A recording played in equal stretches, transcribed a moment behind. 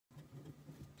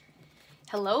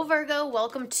Hello, Virgo.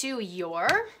 Welcome to your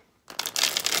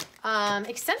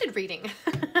extended reading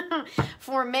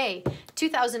for May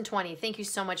 2020. Thank you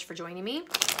so much for joining me.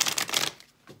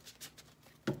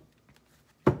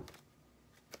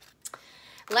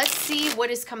 Let's see what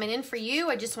is coming in for you.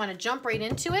 I just want to jump right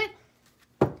into it.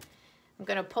 I'm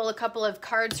going to pull a couple of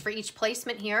cards for each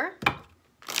placement here.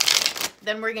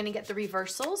 Then we're going to get the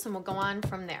reversals and we'll go on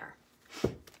from there.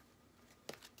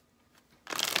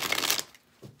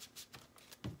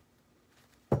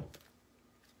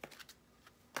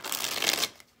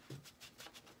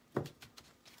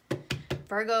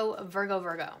 Virgo, Virgo,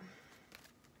 Virgo.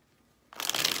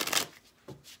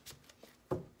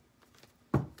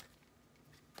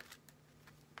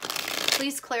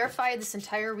 Please clarify this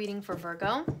entire reading for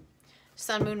Virgo,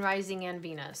 Sun, Moon, Rising, and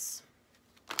Venus.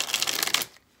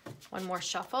 One more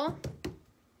shuffle.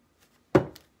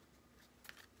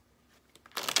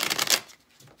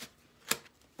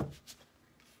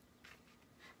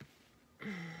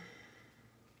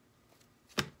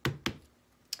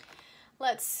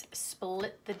 Let's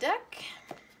split the deck.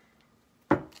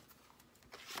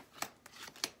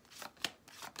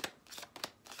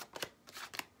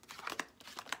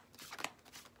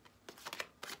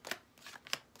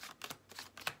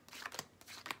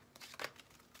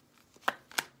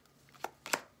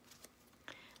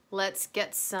 Let's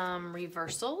get some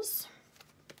reversals.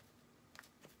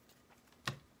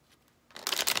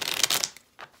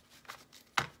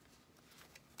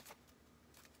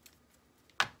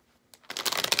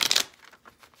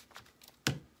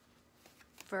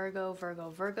 Virgo, Virgo,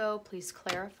 Virgo, please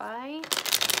clarify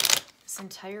this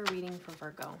entire reading for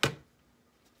Virgo.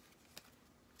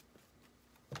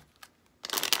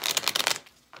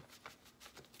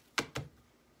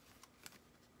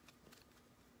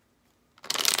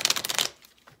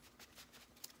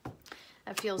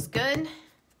 That feels good.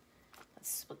 Let's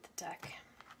split the deck.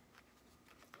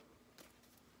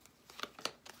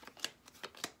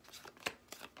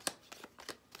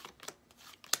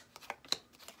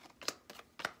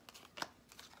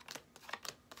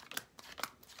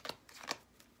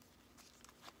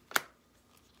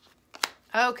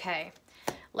 Okay,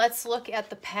 let's look at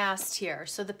the past here.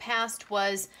 So the past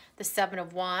was the Seven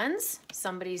of Wands.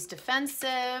 Somebody's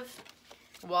defensive,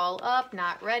 wall up,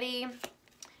 not ready,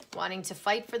 wanting to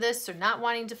fight for this or not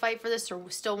wanting to fight for this or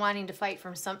still wanting to fight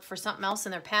for something else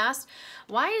in their past.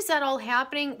 Why is that all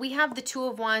happening? We have the Two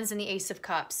of Wands and the Ace of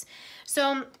Cups.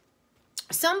 So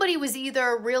somebody was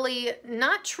either really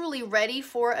not truly ready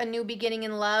for a new beginning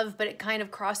in love, but it kind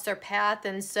of crossed their path,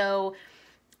 and so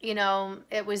you know,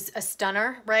 it was a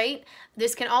stunner, right?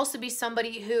 This can also be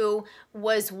somebody who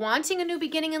was wanting a new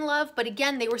beginning in love, but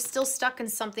again, they were still stuck in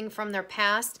something from their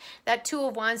past. That Two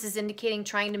of Wands is indicating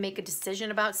trying to make a decision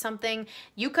about something.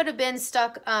 You could have been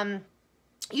stuck,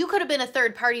 you could have been a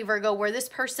third party, Virgo, where this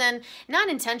person, not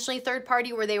intentionally third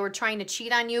party, where they were trying to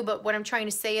cheat on you, but what I'm trying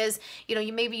to say is, you know,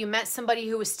 maybe you met somebody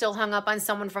who was still hung up on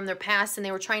someone from their past and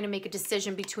they were trying to make a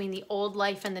decision between the old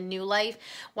life and the new life.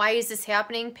 Why is this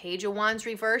happening? Page of Wands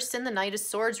reversed and the Knight of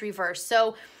Swords reversed.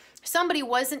 So somebody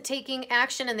wasn't taking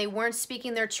action and they weren't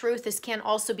speaking their truth. This can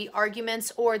also be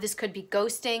arguments, or this could be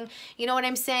ghosting. You know what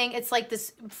I'm saying? It's like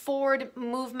this forward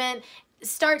movement.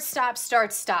 Start, stop,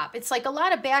 start, stop. It's like a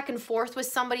lot of back and forth with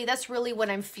somebody. That's really what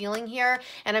I'm feeling here.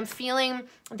 And I'm feeling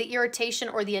the irritation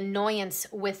or the annoyance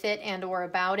with it and or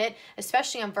about it,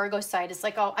 especially on Virgo's side. It's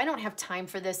like, oh, I don't have time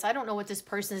for this. I don't know what this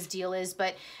person's deal is,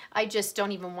 but I just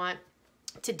don't even want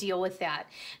to deal with that.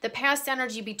 The past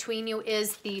energy between you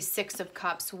is the Six of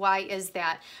Cups. Why is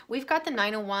that? We've got the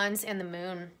Nine of Wands and the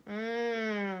Moon.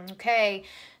 Okay.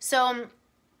 So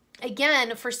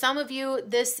again, for some of you,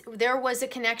 there was a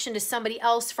connection to somebody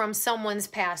else from someone's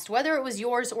past, whether it was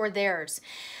yours or theirs.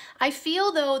 I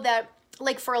feel though that,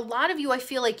 like, for a lot of you, I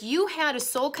feel like you had a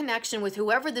soul connection with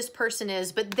whoever this person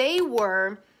is, but they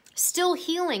were still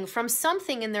healing from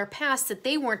something in their past that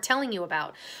they weren't telling you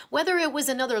about. Whether it was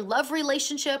another love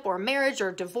relationship or marriage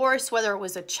or divorce, whether it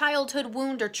was a childhood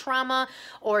wound or trauma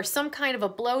or some kind of a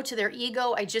blow to their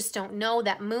ego, I just don't know.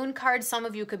 That Moon card, some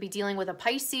of you could be dealing with a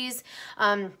Pisces,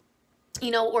 you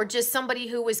know, or just somebody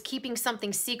who was keeping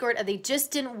something secret, or they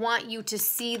just didn't want you to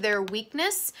see their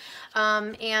weakness.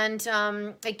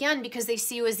 Again, because they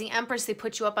see you as the Empress, they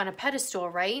put you up on a pedestal,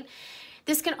 right?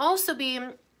 This can also be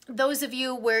those of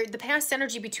you where the past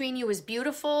energy between you is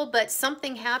beautiful, but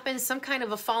something happened, some kind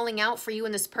of a falling out for you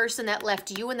and this person that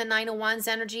left you in the Nine of Wands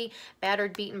energy,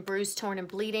 battered, beaten, bruised, torn, and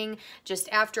bleeding, just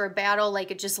after a battle, like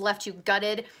it just left you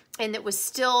gutted, and it was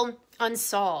still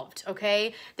unsolved,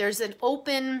 okay? There's an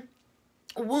open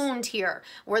wound here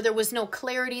where there was no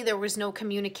clarity, there was no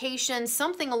communication,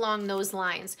 something along those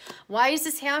lines. Why is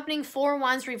this happening? Four of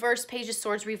Wands reverse, Page of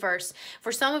Swords reverse.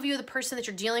 For some of you, the person that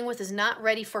you're dealing with is not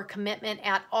ready for commitment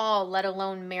at all, let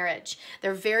alone marriage.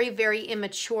 They're very, very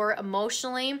immature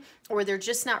emotionally, or they're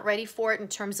just not ready for it in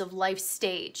terms of life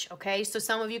stage, okay? So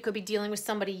some of you could be dealing with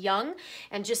somebody young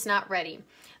and just not ready.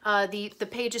 The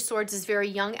Page of Swords is very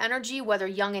young energy, whether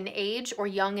young in age or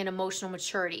young in emotional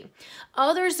maturity.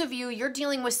 Others of you, you're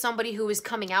dealing with somebody who is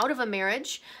coming out of a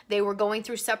marriage. They were going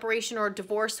through separation or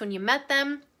divorce when you met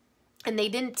them, and they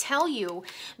didn't tell you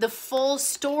the full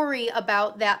story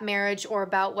about that marriage or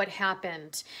about what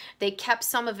happened. They kept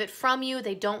some of it from you.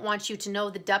 They don't want you to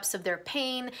know the depths of their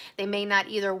pain. They may not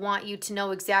either want you to know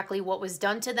exactly what was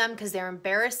done to them because they're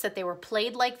embarrassed that they were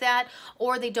played like that,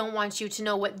 or they don't want you to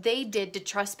know what they did to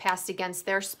trespass against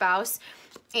their spouse,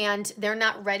 and they're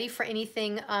not ready for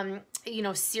anything you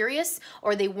know, serious,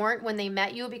 or they weren't when they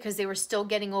met you because they were still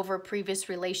getting over a previous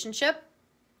relationship.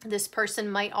 This person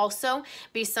might also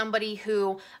be somebody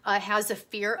who has a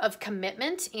fear of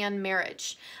commitment and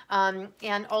marriage.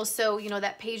 And also, you know,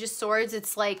 that Page of Swords,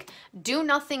 it's like do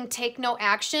nothing, take no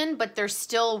action, but they're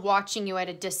still watching you at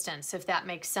a distance, if that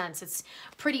makes sense. It's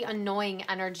pretty annoying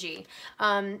energy.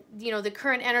 You know, the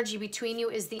current energy between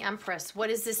you is the Empress. What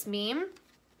does this mean?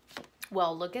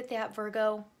 Well, look at that,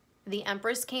 Virgo. The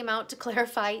Empress came out to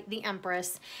clarify the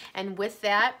Empress. And with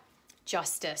that,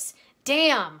 justice.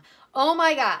 Damn. Oh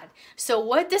my God. So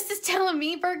what this is telling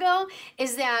me, Virgo,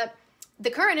 is that the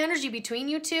current energy between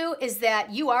you two is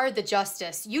that you are the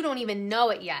justice. You don't even know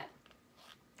it yet.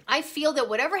 I feel that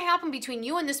whatever happened between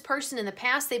you and this person in the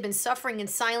past, they've been suffering in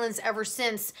silence ever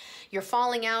since your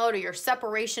falling out or your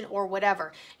separation or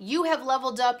whatever. You have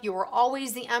leveled up. You were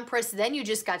always the Empress. Then you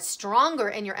just got stronger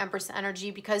in your Empress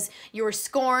energy because you were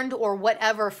scorned or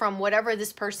whatever from whatever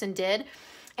this person did.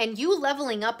 And you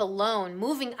leveling up alone,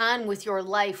 moving on with your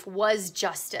life, was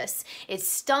justice. It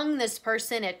stung this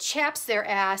person. It chaps their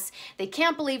ass. They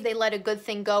can't believe they let a good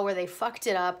thing go or they fucked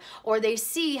it up, or they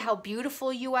see how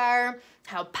beautiful you are,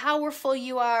 how powerful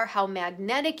you are, how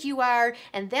magnetic you are,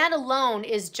 and that alone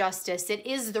is justice. It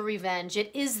is the revenge.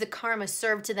 It is the karma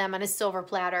served to them on a silver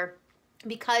platter,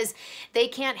 because they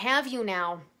can't have you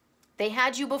now. They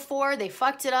had you before, they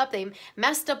fucked it up, they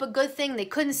messed up a good thing, they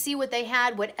couldn't see what they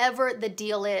had, whatever the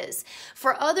deal is.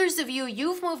 For others of you,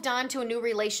 you've moved on to a new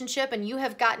relationship and you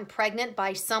have gotten pregnant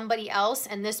by somebody else,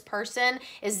 and this person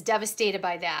is devastated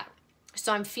by that.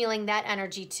 So I'm feeling that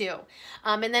energy too.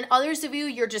 And then others of you,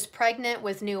 you're just pregnant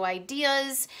with new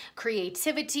ideas,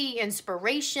 creativity,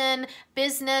 inspiration,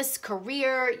 business,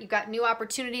 career. You got new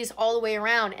opportunities all the way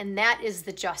around, and that is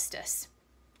the justice.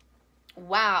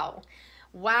 Wow.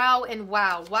 Wow and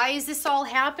wow. Why is this all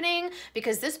happening?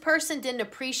 Because this person didn't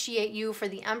appreciate you for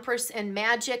the Empress and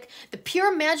magic, the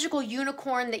pure magical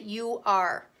unicorn that you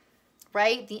are,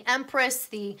 right? The Empress,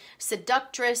 the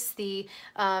seductress, the,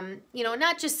 you know,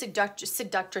 not just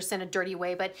seductress in a dirty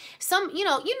way, but some, you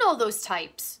know those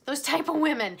types, those type of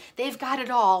women. They've got it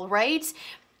all, right?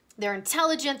 They're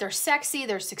intelligent, they're sexy,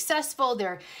 they're successful,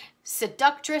 they're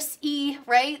seductress-y,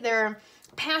 right? They're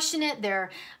passionate, they're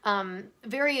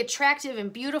very attractive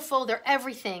and beautiful, they're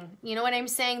everything. You know what I'm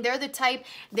saying? They're the type,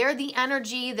 they're the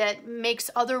energy that makes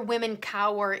other women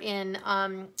cower in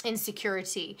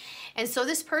insecurity. And so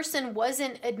this person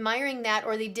wasn't admiring that,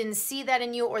 or they didn't see that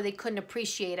in you, or they couldn't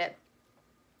appreciate it.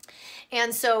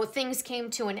 And so things came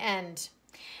to an end.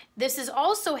 This is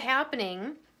also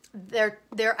happening,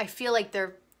 I feel like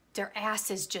their ass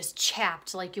is just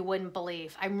chapped like you wouldn't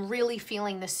believe. I'm really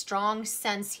feeling this strong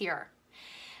sense here.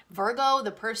 Virgo,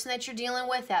 the person that you're dealing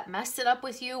with that messed it up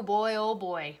with you, boy, oh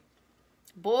boy.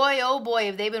 Boy, oh boy,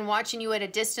 have they been watching you at a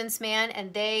distance, man,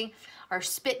 and they are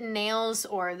spitting nails,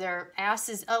 or their ass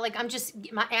is,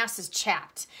 my ass is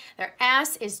chapped. Their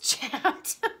ass is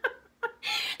chapped.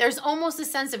 There's almost a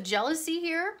sense of jealousy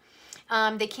here.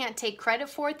 They can't take credit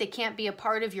for it. They can't be a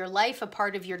part of your life, a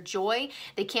part of your joy.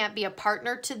 They can't be a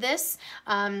partner to this.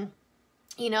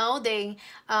 You know, they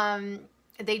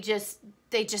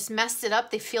just messed it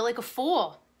up. They feel like a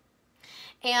fool.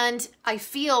 And I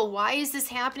feel, why is this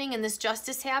happening and this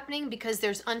justice happening? Because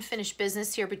there's unfinished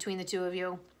business here between the two of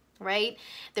you, right?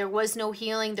 There was no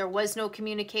healing. There was no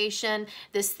communication.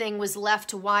 This thing was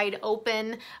left wide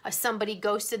open. Somebody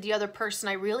ghosted the other person.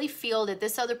 I really feel that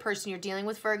this other person you're dealing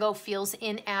with, Virgo, feels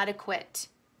inadequate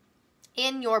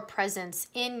in your presence,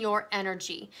 in your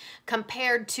energy,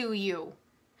 compared to you.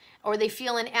 Or they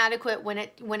feel inadequate when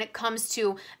it comes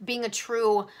to being a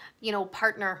true, you know,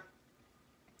 partner,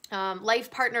 life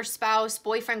partner, spouse,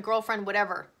 boyfriend, girlfriend,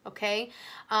 whatever. Okay,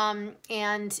 and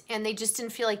they just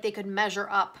didn't feel like they could measure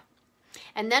up.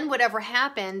 And then whatever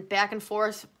happened, back and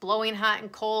forth, blowing hot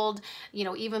and cold, you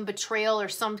know, even betrayal or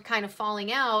some kind of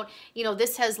falling out, you know,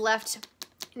 this has left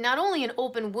not only an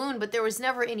open wound, but there was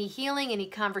never any healing, any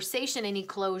conversation, any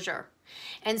closure.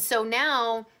 And so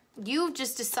now you've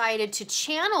just decided to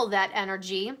channel that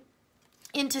energy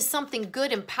into something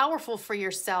good and powerful for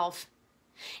yourself,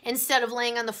 instead of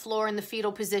laying on the floor in the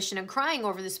fetal position and crying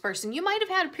over this person. You might have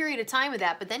had a period of time of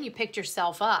that, but then you picked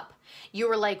yourself up. You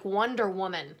were like Wonder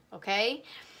Woman, okay?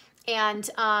 And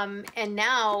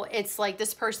now it's like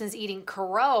this person's eating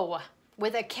crow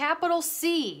with a capital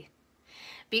C,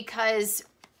 because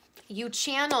you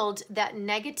channeled that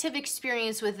negative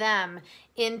experience with them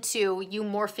into you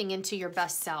morphing into your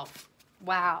best self.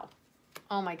 Wow.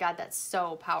 Oh my God, that's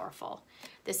so powerful.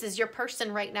 This is your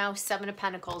person right now, Seven of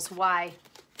Pentacles. Why?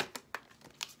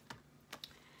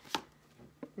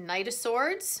 Knight of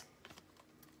Swords,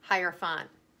 Hierophant.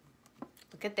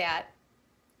 Look at that.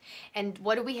 And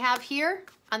what do we have here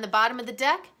on the bottom of the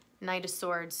deck? Knight of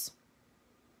Swords.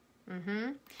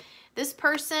 This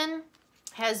person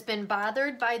has been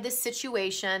bothered by this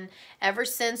situation ever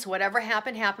since whatever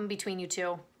happened between you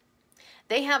two.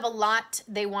 They have a lot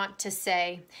they want to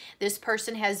say. This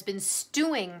person has been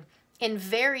stewing in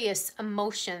various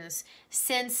emotions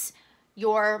since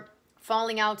your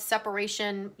falling out,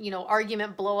 separation, you know,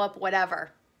 argument, blow up, whatever.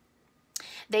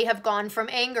 They have gone from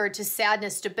anger to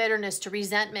sadness to bitterness to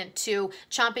resentment to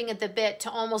chomping at the bit to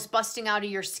almost busting out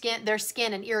of their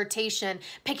skin and irritation,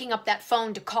 picking up that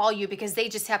phone to call you because they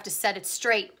just have to set it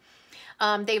straight.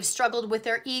 They've struggled with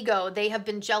their ego. They have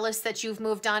been jealous that you've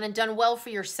moved on and done well for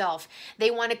yourself.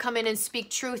 They want to come in and speak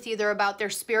truth either about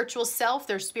their spiritual self,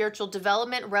 their spiritual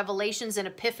development, revelations and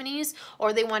epiphanies,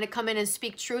 or they want to come in and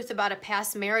speak truth about a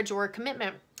past marriage or a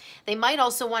commitment. They might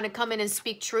also want to come in and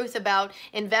speak truth about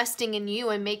investing in you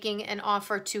and making an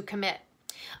offer to commit.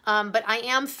 But I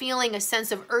am feeling a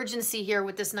sense of urgency here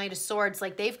with this Knight of Swords,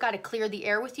 like they've got to clear the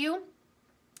air with you.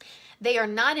 They are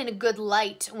not in a good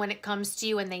light when it comes to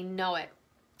you, and they know it.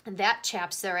 And that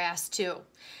chaps their ass too.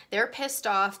 They're pissed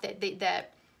off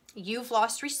that you've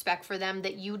lost respect for them,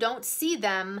 that you don't see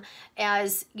them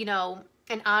as, you know,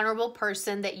 an honorable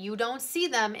person, that you don't see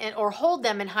them or hold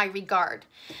them in high regard,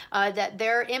 that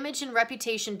their image and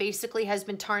reputation basically has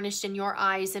been tarnished in your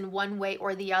eyes in one way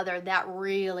or the other. That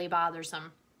really bothers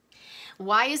them.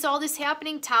 Why is all this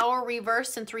happening? Tower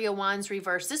reverse and Three of Wands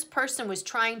reverse. This person was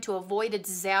trying to avoid a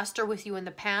disaster with you in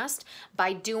the past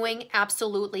by doing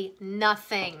absolutely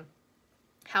nothing.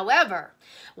 However,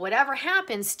 whatever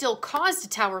happened still caused a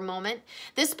tower moment.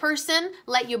 This person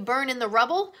let you burn in the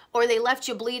rubble, or they left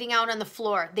you bleeding out on the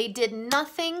floor. They did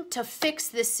nothing to fix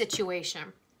this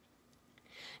situation.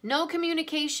 No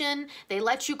communication. They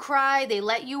let you cry. They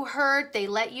let you hurt. They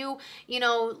let you, you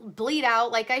know, bleed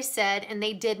out, like I said, and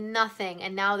they did nothing,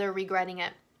 and now they're regretting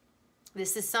it.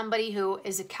 This is somebody who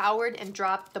is a coward and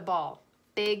dropped the ball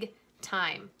big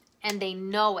time, and they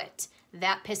know it.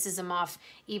 That pisses them off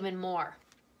even more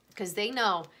because they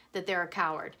know that they're a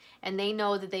coward, and they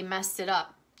know that they messed it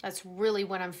up. That's really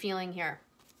what I'm feeling here.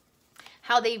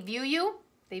 How they view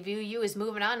you as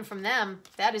moving on from them.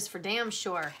 That is for damn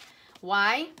sure.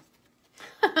 Why?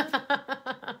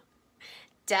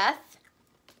 Death,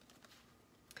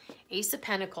 Ace of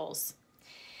Pentacles.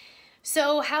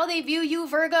 So how they view you,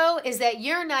 Virgo, is that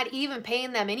you're not even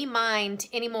paying them any mind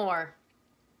anymore.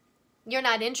 You're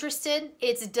not interested.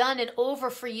 It's done and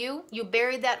over for you. You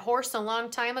buried that horse a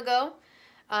long time ago.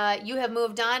 You have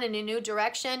moved on in a new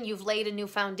direction. You've laid a new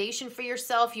foundation for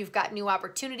yourself. You've got new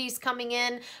opportunities coming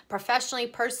in, professionally,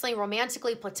 personally,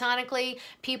 romantically, platonically.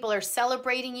 People are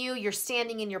celebrating you. You're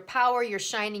standing in your power. You're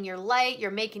shining your light.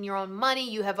 You're making your own money.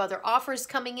 You have other offers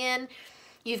coming in.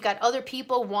 You've got other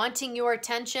people wanting your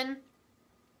attention.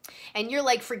 And you're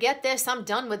like, forget this. I'm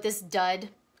done with this dud.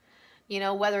 You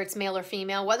know, whether it's male or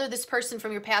female, whether this person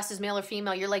from your past is male or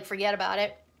female, you're like, forget about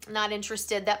it. Not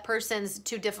interested. That person's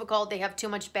too difficult. They have too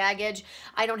much baggage.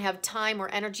 I don't have time or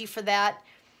energy for that.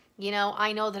 You know,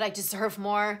 I know that I deserve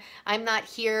more. I'm not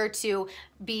here to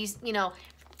be, you know,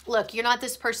 look, you're not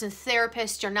this person's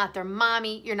therapist. You're not their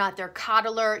mommy. You're not their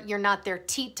coddler. You're not their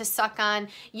teat to suck on.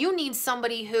 You need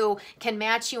somebody who can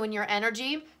match you in your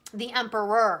energy. The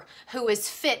Emperor, who is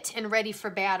fit and ready for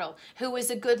battle, who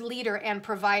is a good leader and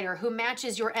provider, who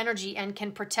matches your energy and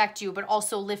can protect you, but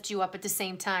also lift you up at the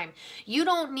same time. You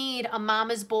don't need a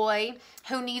mama's boy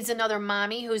who needs another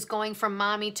mommy, who's going from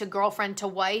mommy to girlfriend to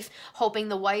wife, hoping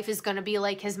the wife is going to be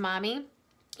like his mommy.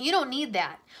 You don't need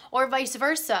that. Or vice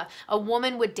versa. A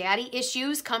woman with daddy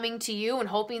issues coming to you and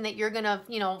hoping that you're going to,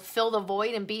 you know, fill the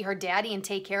void and be her daddy and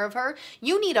take care of her.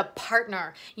 You need a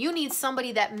partner. You need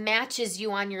somebody that matches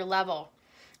you on your level.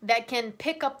 that can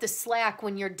pick up the slack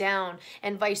when you're down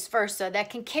and vice versa, that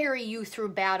can carry you through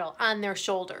battle on their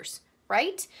shoulders,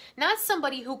 right? Not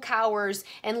somebody who cowers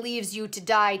and leaves you to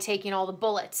die taking all the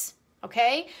bullets,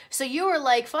 okay? So you are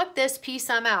like, fuck this, peace,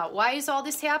 I'm out. Why is all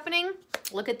this happening?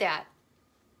 Look at that.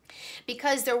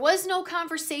 Because there was no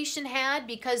conversation had,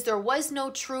 because there was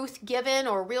no truth given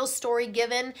or real story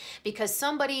given, because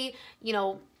somebody, you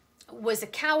know, was a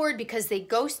coward, because they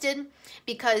ghosted,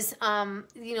 because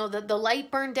you know, the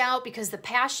light burned out, because the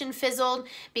passion fizzled,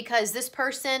 because this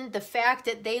person, the fact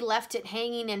that they left it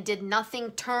hanging and did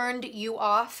nothing turned you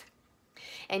off,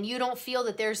 and you don't feel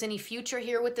that there's any future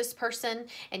here with this person,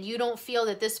 and you don't feel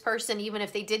that this person, even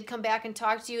if they did come back and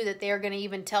talk to you, that they're going to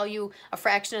even tell you a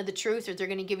fraction of the truth, or they're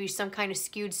going to give you some kind of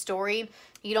skewed story.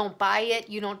 You don't buy it,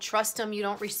 you don't trust them, you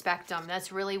don't respect them.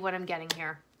 That's really what I'm getting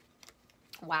here.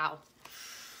 Wow.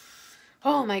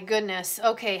 Oh my goodness.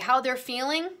 Okay, how they're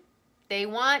feeling? They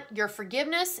want your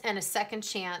forgiveness and a second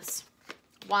chance.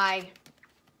 Why?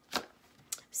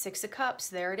 Six of Cups,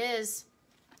 there it is.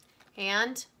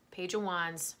 And Page of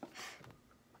Wands.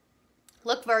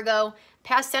 Look, Virgo,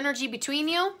 past energy between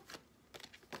you.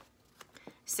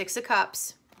 Six of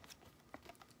Cups.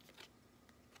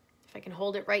 If I can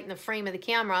hold it right in the frame of the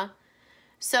camera.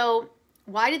 So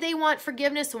why do they want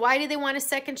forgiveness? Why do they want a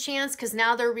second chance? Because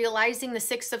now they're realizing the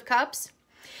Six of Cups.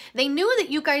 They knew that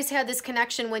you guys had this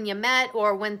connection when you met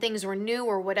or when things were new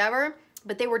or whatever,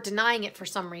 but they were denying it for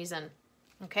some reason.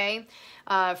 Okay,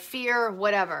 fear,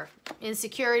 whatever,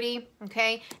 insecurity,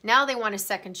 okay? Now they want a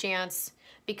second chance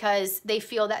because they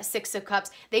feel that Six of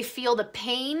Cups. They feel the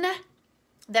pain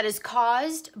that is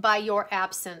caused by your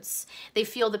absence. They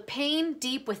feel the pain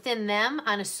deep within them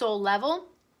on a soul level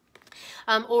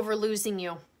over losing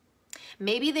you.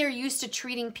 Maybe they're used to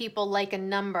treating people like a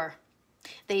number.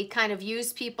 They kind of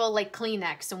use people like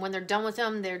Kleenex, and when they're done with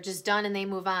them, they're just done and they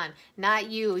move on. Not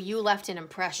you. You left an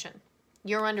impression.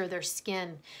 You're under their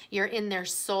skin. You're in their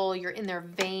soul. You're in their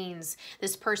veins.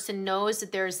 This person knows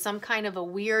that there is some kind of a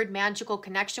weird magical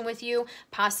connection with you.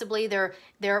 Possibly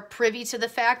they're privy to the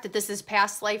fact that this is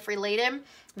past life related.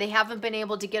 They haven't been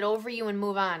able to get over you and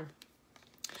move on.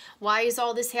 Why is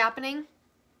all this happening?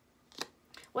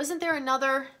 Wasn't there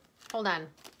another? Hold on.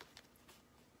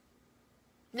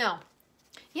 No.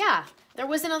 Yeah, there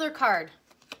was another card.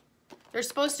 There's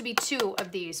supposed to be two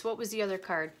of these. What was the other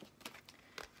card?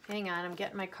 Hang on, I'm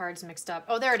getting my cards mixed up.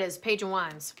 Oh, there it is, Page of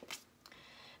Wands.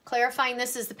 Clarifying,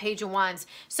 this is the Page of Wands.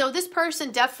 So this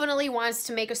person definitely wants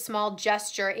to make a small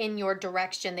gesture in your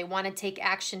direction. They want to take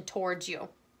action towards you.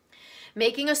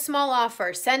 Making a small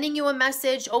offer, sending you a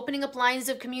message, opening up lines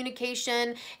of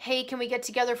communication. Hey, can we get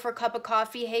together for a cup of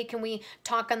coffee? Hey, can we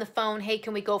talk on the phone? Hey,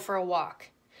 can we go for a walk?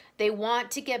 They want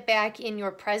to get back in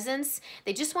your presence.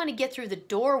 They just want to get through the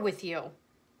door with you.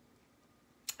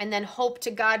 And then hope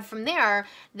to God from there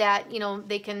that, you know,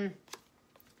 they can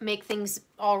make things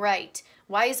all right.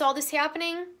 Why is all this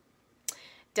happening?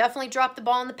 Definitely dropped the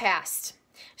ball in the past.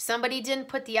 Somebody didn't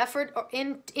put the effort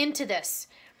into this.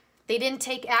 They didn't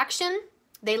take action.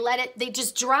 They dropped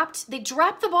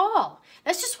the ball.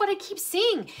 That's just what I keep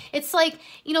seeing. It's like,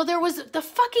 you know, the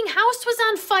fucking house was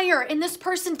on fire and this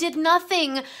person did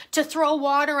nothing to throw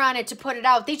water on it to put it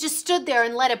out. They just stood there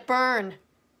and let it burn.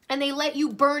 And they let you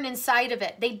burn inside of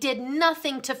it. They did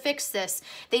nothing to fix this.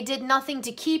 They did nothing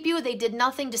to keep you. They did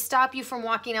nothing to stop you from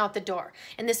walking out the door.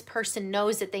 And this person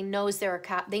knows that they know they're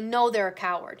a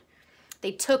coward.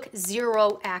 They took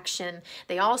zero action.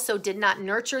 They also did not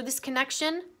nurture this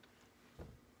connection.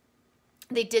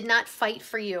 They did not fight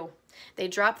for you. They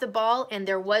dropped the ball and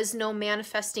there was no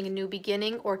manifesting a new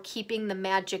beginning or keeping the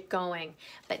magic going.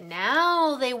 But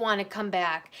now they want to come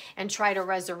back and try to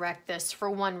resurrect this for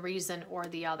one reason or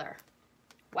the other.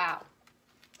 Wow.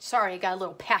 Sorry, I got a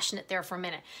little passionate there for a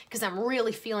minute because I'm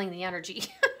really feeling the energy.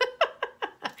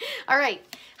 All right.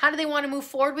 How do they want to move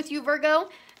forward with you, Virgo?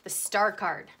 The Star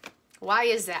card. Why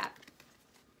is that?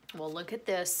 Well, look at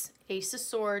this. Ace of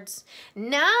Swords.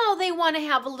 Now they want to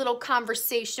have a little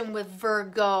conversation with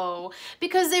Virgo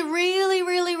because they really,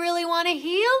 really, really want to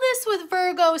heal this with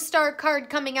Virgo. Star card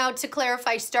coming out to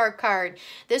clarify Star card.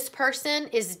 This person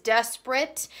is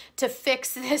desperate to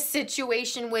fix this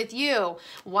situation with you.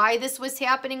 Why this was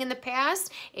happening in the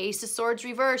past? Ace of Swords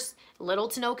reverse. Little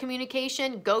to no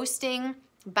communication, ghosting,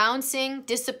 bouncing,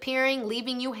 disappearing,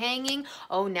 leaving you hanging.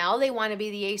 Oh, now they want to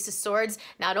be the Ace of Swords.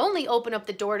 Not only open up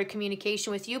the door to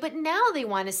communication with you, but now they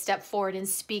want to step forward and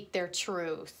speak their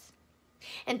truth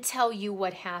and tell you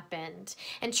what happened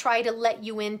and try to let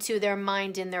you into their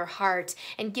mind and their heart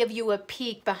and give you a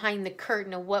peek behind the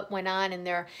curtain of what went on in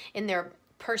their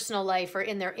personal life or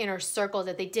in their inner circle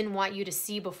that they didn't want you to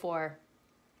see before.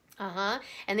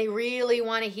 And they really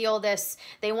want to heal this.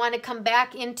 They want to come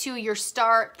back into your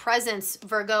star presence,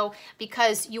 Virgo,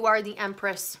 because you are the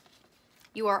Empress.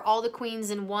 You are all the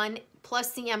queens in one,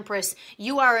 plus the Empress.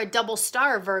 You are a double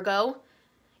star, Virgo.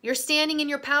 You're standing in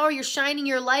your power. You're shining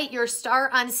your light. You're a star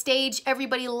on stage.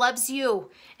 Everybody loves you.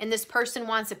 And this person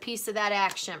wants a piece of that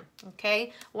action,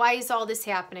 okay? Why is all this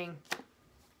happening?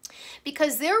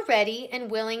 Because they're ready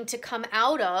and willing to come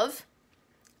out of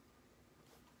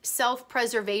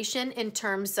self-preservation in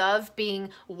terms of being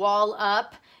wall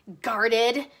up,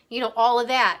 guarded, you know, all of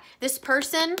that. This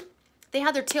person, they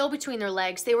had their tail between their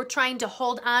legs. They were trying to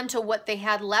hold on to what they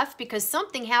had left because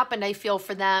something happened, I feel,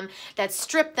 for them that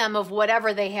stripped them of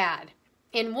whatever they had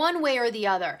in one way or the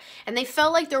other. And they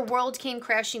felt like their world came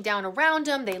crashing down around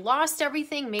them. They lost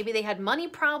everything. Maybe they had money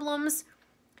problems.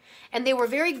 And they were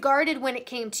very guarded when it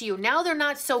came to you. Now they're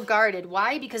not so guarded.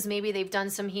 Why? Because maybe they've done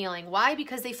some healing. Why?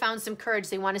 Because they found some courage.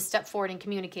 They want to step forward and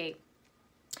communicate.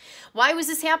 Why was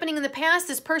this happening in the past?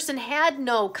 This person had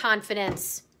no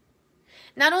confidence.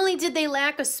 Not only did they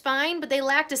lack a spine, but they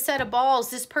lacked a set of balls.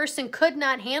 This person could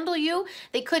not handle you.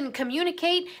 They couldn't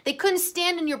communicate. They couldn't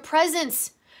stand in your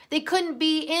presence. They couldn't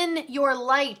be in your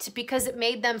light because it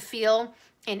made them feel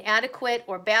inadequate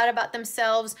or bad about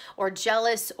themselves or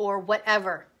jealous or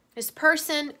whatever. This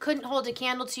person couldn't hold a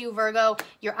candle to you, Virgo.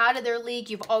 You're out of their league.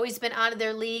 You've always been out of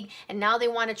their league. And now they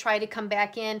want to try to come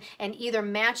back in and either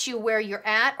match you where you're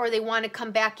at, or they want to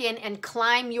come back in and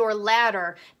climb your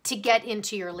ladder to get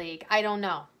into your league. I don't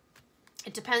know.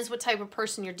 It depends what type of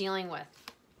person you're dealing with.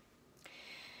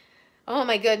 Oh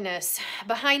my goodness.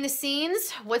 Behind the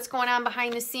scenes, what's going on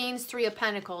behind the scenes? Three of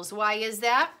Pentacles. Why is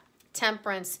that?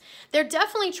 Temperance. They're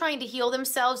definitely trying to heal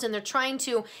themselves, and they're trying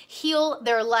to heal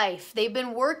their life. They've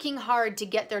been working hard to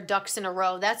get their ducks in a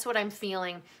row. That's what I'm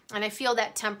feeling. And I feel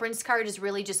that Temperance card is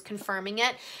really just confirming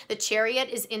it. The Chariot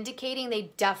is indicating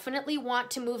they definitely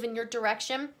want to move in your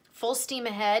direction. Full steam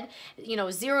ahead, you know,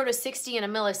 0 to 60 in a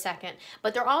millisecond.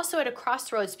 But they're also at a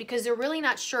crossroads because they're really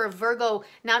not sure if Virgo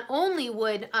not only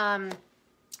would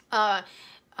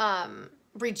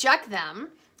reject them,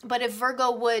 but if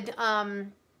Virgo would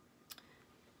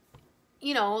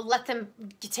you know, let them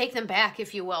take them back,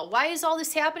 if you will. Why is all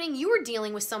this happening? You were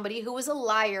dealing with somebody who was a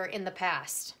liar in the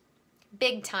past.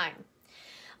 Big time.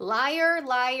 Liar,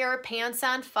 liar, pants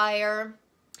on fire.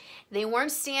 They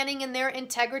weren't standing in their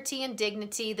integrity and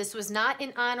dignity. This was not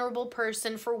an honorable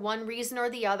person for one reason or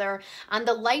the other. On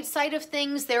the light side of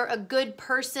things, they're a good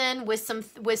person with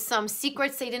some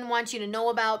secrets they didn't want you to know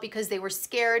about because they were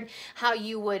scared how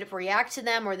you would react to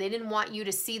them, or they didn't want you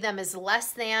to see them as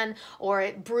less than, or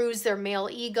it bruised their male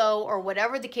ego, or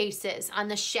whatever the case is. On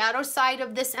the shadow side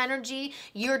of this energy,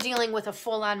 you're dealing with a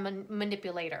full-on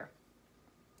manipulator.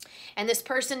 And this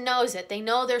person knows it. They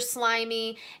know they're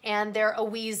slimy and they're a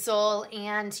weasel,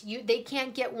 and they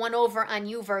can't get one over on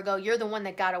you, Virgo. You're the one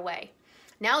that got away.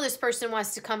 Now this person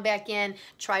wants to come back in,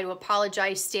 try to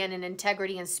apologize, stand in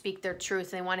integrity, and speak their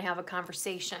truth. They want to have a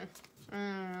conversation.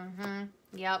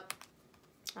 Yep.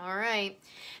 All right.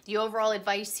 The overall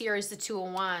advice here is the Two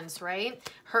of Wands, right?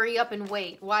 Hurry up and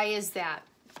wait. Why is that?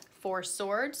 Four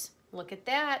Swords. Look at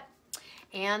that.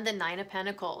 And the Nine of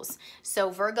Pentacles. So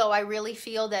Virgo, I really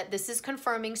feel that this is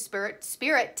confirming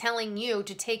spirit telling you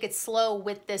to take it slow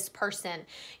with this person.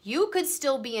 You could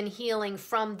still be in healing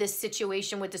from this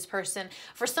situation with this person.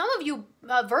 For some of you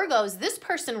Virgos, this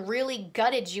person really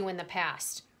gutted you in the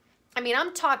past. I mean,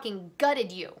 I'm talking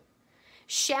gutted you.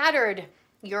 Shattered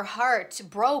your heart,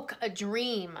 broke a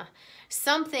dream,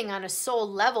 something on a soul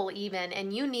level even,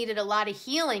 and you needed a lot of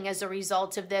healing as a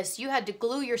result of this. You had to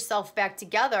glue yourself back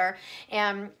together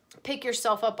and pick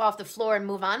yourself up off the floor and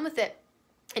move on with it.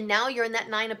 And now you're in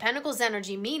that Nine of Pentacles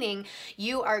energy, meaning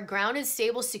you are grounded,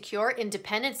 stable, secure,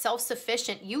 independent,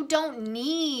 self-sufficient. You don't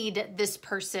need this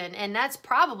person, and that's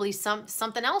probably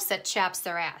something else that chaps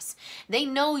their ass. They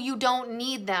know you don't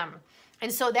need them.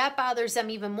 And so that bothers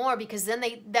them even more, because then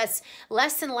that's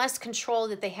less and less control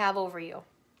that they have over you.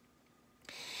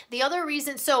 The other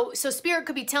reason, so Spirit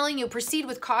could be telling you proceed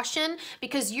with caution,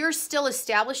 because you're still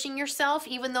establishing yourself.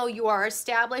 Even though you are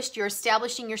established, you're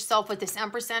establishing yourself with this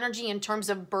Empress energy in terms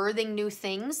of birthing new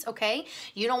things, okay?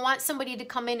 You don't want somebody to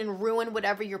come in and ruin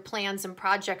whatever your plans and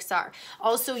projects are.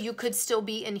 Also, you could still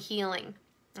be in healing.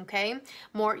 Okay,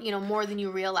 more than you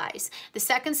realize. The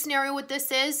second scenario with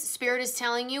this is Spirit is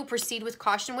telling you proceed with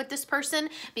caution with this person,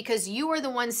 because you are the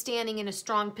one standing in a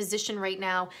strong position right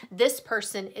now. This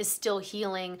person is still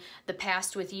healing the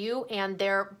past with you and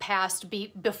their past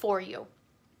before you.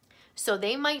 So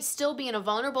they might still be in a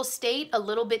vulnerable state, a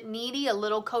little bit needy, a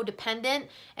little codependent,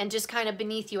 and just kind of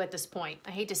beneath you at this point.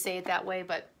 I hate to say it that way,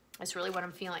 but that's really what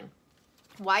I'm feeling.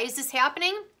 Why is this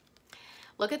happening?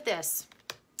 Look at this.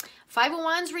 5 of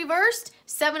Wands reversed,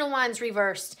 7 of Wands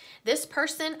reversed. This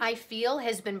person, I feel,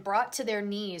 has been brought to their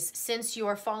knees since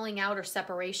your falling out or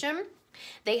separation.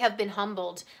 They have been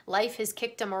humbled. Life has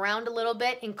kicked them around a little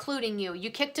bit, including you.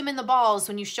 You kicked them in the balls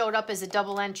when you showed up as a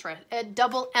double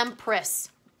empress.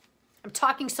 I'm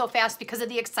talking so fast because of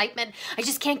the excitement. I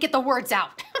just can't get the words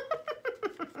out.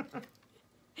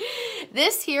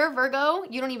 This here, Virgo,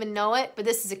 you don't even know it, but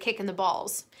this is a kick in the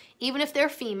balls. Even if they're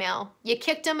female, you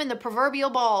kicked them in the proverbial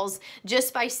balls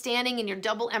just by standing in your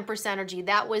double empress energy.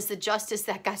 That was the justice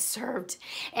that got served.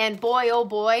 And boy, oh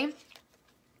boy,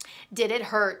 did it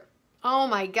hurt. Oh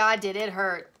my God, did it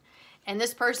hurt. And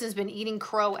this person's been eating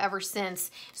crow ever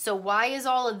since. So why is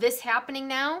all of this happening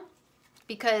now?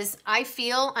 Because I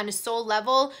feel on a soul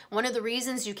level, one of the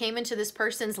reasons you came into this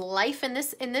person's life in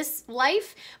this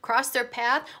life, crossed their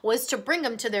path, was to bring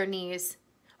them to their knees.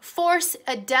 Force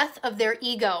a death of their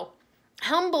ego.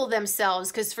 Humble themselves,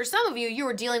 because for some of you, you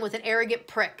were dealing with an arrogant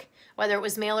prick, whether it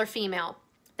was male or female.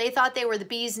 They thought they were the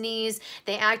bee's knees.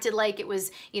 They acted like it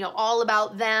was, you know, all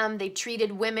about them. They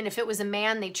treated women, if it was a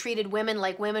man, they treated women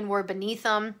like women were beneath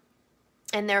them.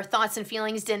 And their thoughts and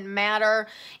feelings didn't matter.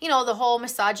 You know, the whole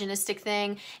misogynistic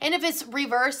thing. And if it's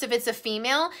reversed, if it's a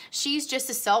female, she's just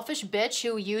a selfish bitch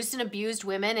who used and abused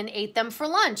women and ate them for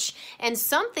lunch. And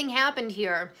something happened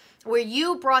here where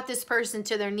you brought this person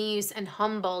to their knees and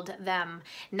humbled them.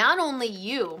 Not only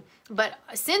you, but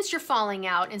since you're falling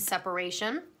out in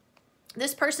separation,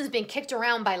 this person's been kicked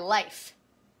around by life.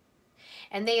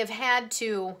 And they have had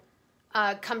to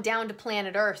come down to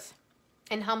planet Earth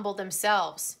and humble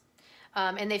themselves.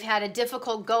 And they've had a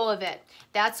difficult go of it.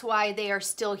 That's why they are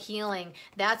still healing.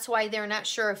 That's why they're not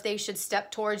sure if they should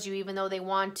step towards you even though they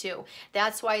want to.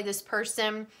 That's why this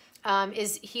person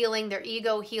is healing their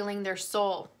ego, healing their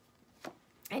soul.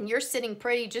 And you're sitting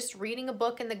pretty, just reading a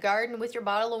book in the garden with your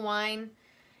bottle of wine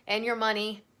and your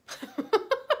money.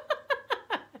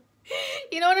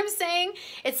 You know what I'm saying?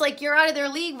 It's like you're out of their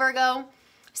league, Virgo.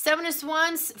 7 of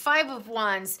Wands, 5 of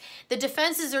Wands. The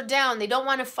defenses are down. They don't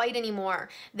want to fight anymore.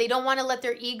 They don't want to let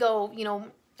their ego,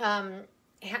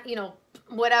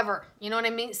 whatever. You know what I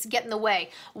mean? Get in the way.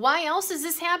 Why else is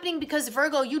this happening? Because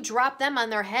Virgo, you dropped them on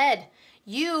their head.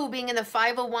 You being in the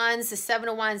 5 of Wands, the 7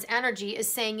 of Wands energy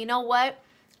is saying, you know what?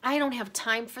 I don't have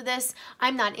time for this.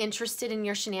 I'm not interested in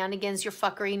your shenanigans, your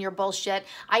fuckery, and your bullshit.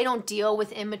 I don't deal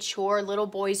with immature little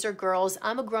boys or girls.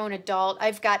 I'm a grown adult.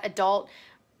 I've got adult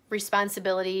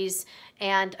responsibilities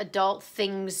and adult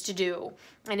things to do.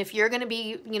 And if you're going to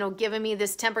be, giving me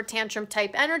this temper tantrum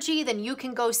type energy, then you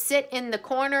can go sit in the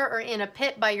corner or in a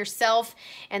pit by yourself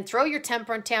and throw your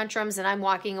temper tantrums, and I'm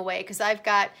walking away because I've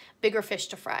got bigger fish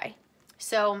to fry.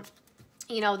 So,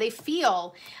 they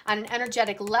feel on an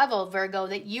energetic level, Virgo,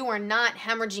 that you are not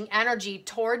hemorrhaging energy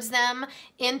towards them,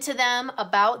 into them,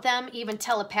 about them, even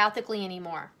telepathically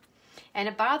anymore. And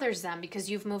it bothers them because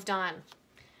you've moved on.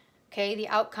 Okay, the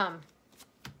outcome.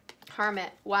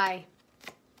 Hermit. Why?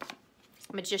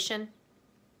 Magician.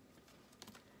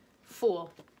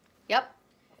 Fool. Yep.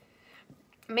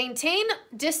 Maintain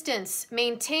distance.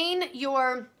 Maintain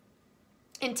your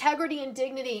integrity and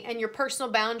dignity and your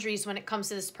personal boundaries when it comes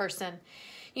to this person.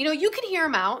 You can hear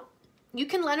them out. You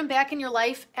can let them back in your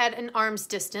life at an arm's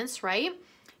distance, right?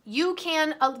 You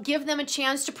can give them a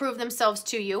chance to prove themselves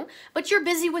to you, but you're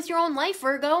busy with your own life,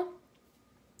 Virgo.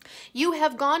 You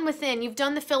have gone within. You've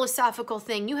done the philosophical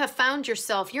thing. You have found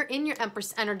yourself. You're in your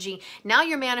Empress energy. Now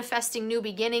you're manifesting new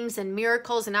beginnings and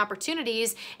miracles and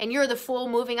opportunities, and you're the Fool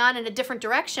moving on in a different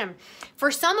direction. For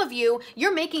some of you,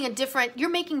 you're making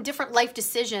different life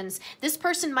decisions. This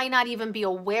person might not even be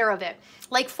aware of it.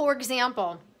 Like, for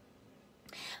example,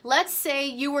 let's say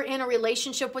you were in a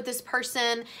relationship with this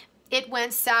person. It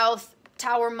went south,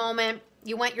 tower moment.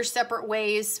 You went your separate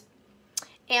ways.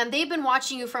 And they've been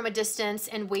watching you from a distance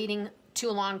and waiting too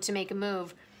long to make a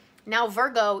move. Now,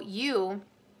 Virgo, you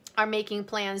are making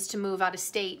plans to move out of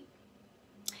state.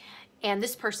 And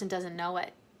this person doesn't know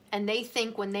it. And they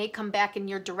think when they come back in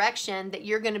your direction that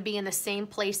you're going to be in the same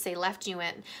place they left you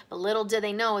in. But little do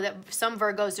they know that some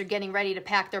Virgos are getting ready to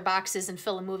pack their boxes and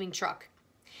fill a moving truck.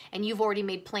 And you've already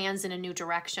made plans in a new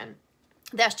direction.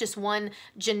 That's just one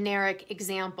generic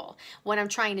example. What I'm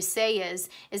trying to say is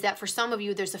that for some of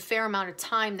you, there's a fair amount of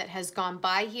time that has gone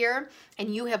by here,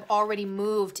 and you have already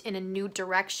moved in a new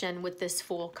direction with this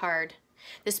Fool card.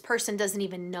 This person doesn't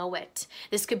even know it.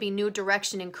 This could be new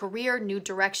direction in career, new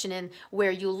direction in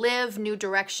where you live, new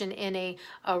direction in a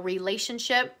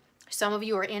relationship. Some of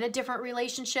you are in a different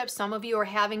relationship. Some of you are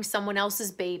having someone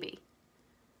else's baby.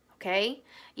 Okay?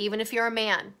 Even if you're a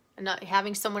man. Not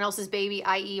having someone else's baby,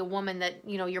 i.e. a woman that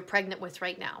you're pregnant with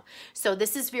right now. So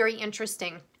this is very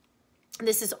interesting.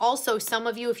 This is also some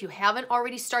of you, if you haven't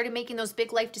already started making those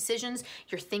big life decisions,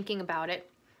 you're thinking about it.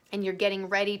 And you're getting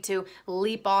ready to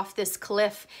leap off this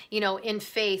cliff, you know, in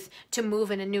faith to move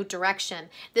in a new direction.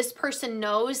 This person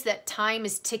knows that time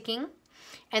is ticking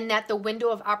and that the window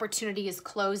of opportunity is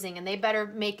closing, and they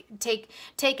better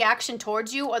take action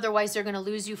towards you, otherwise they're going to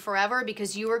lose you forever,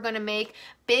 because you are going to make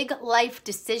big life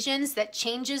decisions that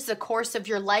changes the course of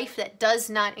your life that does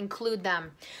not include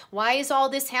them. Why is all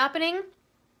this happening,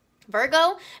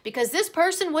 Virgo? Because this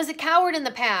person was a coward in the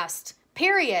past,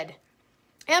 period.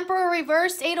 Emperor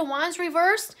reversed, Eight of Wands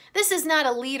reversed. This is not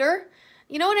a leader.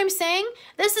 You know what I'm saying?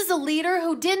 This is a leader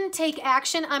who didn't take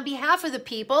action on behalf of the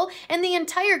people, and the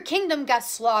entire kingdom got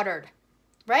slaughtered,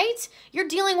 right? You're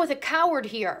dealing with a coward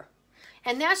here.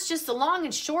 And that's just the long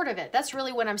and short of it. That's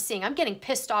really what I'm seeing. I'm getting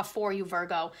pissed off for you,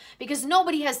 Virgo, because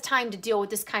nobody has time to deal with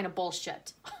this kind of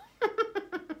bullshit.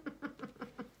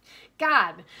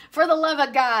 God, for the love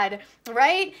of God,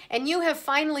 right? And you have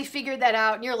finally figured that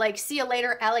out, and you're like, see you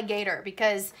later, alligator,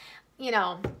 because, you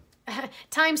know,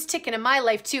 time's ticking in my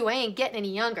life too. I ain't getting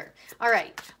any younger. All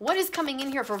right, what is coming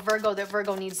in here for Virgo that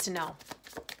Virgo needs to know?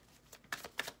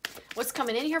 What's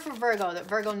coming in here for Virgo that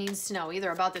Virgo needs to know,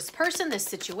 either about this person, this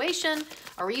situation,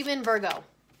 or even Virgo?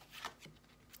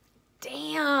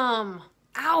 Damn,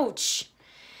 ouch.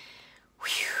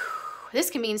 Whew. This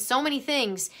can mean so many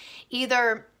things.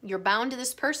 Either you're bound to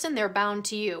this person, they're bound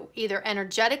to you. Either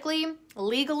energetically,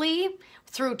 legally,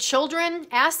 through children,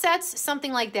 assets,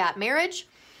 something like that. Marriage.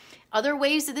 Other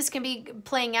ways that this can be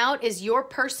playing out is your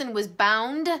person was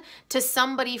bound to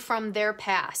somebody from their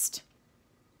past.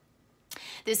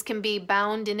 This can be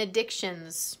bound in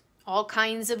addictions, all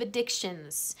kinds of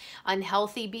addictions,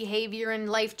 unhealthy behavior and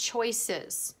life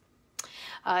choices,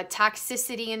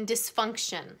 toxicity and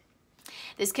dysfunction.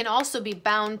 This can also be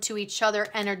bound to each other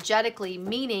energetically,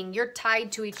 meaning you're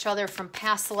tied to each other from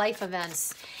past life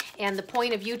events. And the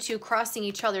point of you two crossing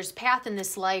each other's path in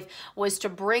this life was to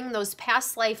bring those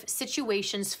past life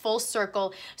situations full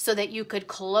circle so that you could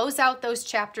close out those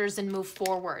chapters and move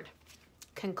forward.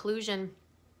 Conclusion.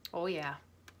 Oh yeah.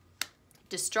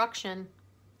 Destruction.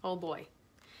 Oh boy.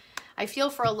 I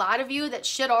feel for a lot of you that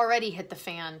shit already hit the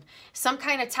fan. Some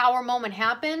kind of tower moment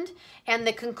happened, and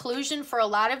the conclusion for a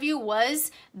lot of you was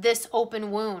this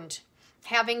open wound.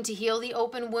 Having to heal the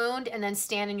open wound and then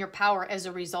stand in your power as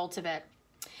a result of it.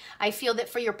 I feel that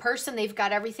for your person, they've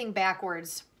got everything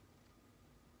backwards.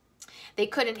 They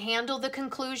couldn't handle the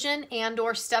conclusion and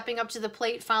or stepping up to the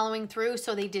plate, following through,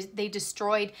 so they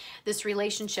destroyed this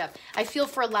relationship. I feel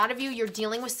for a lot of you, you're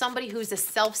dealing with somebody who's a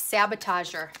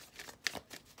self-sabotager.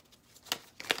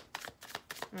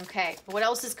 Okay, what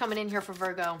else is coming in here for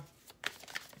Virgo?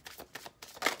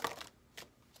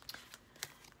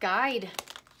 Guide.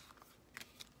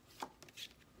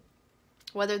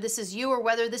 Whether this is you or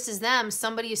whether this is them,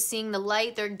 somebody is seeing the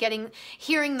light. They're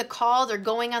hearing the call. They're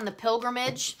going on the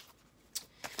pilgrimage.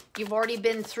 You've already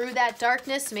been through that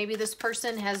darkness. Maybe this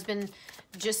person has been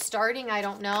just starting. I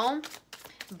don't know.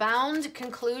 Bound,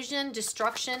 conclusion,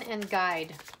 destruction, and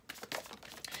guide.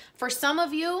 For some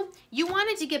of you, you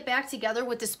wanted to get back together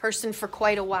with this person for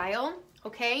quite a while,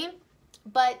 okay?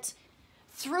 But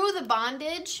through the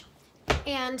bondage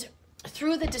and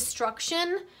through the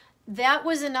destruction, that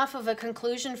was enough of a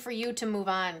conclusion for you to move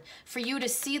on, for you to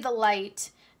see the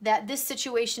light that this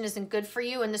situation isn't good for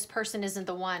you and this person isn't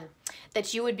the one,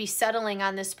 that you would be settling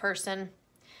on this person.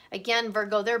 Again,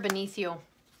 Virgo, they're beneath you.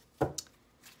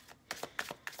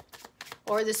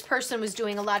 Or this person was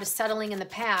doing a lot of settling in the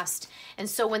past. And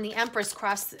so when the Empress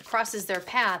crosses their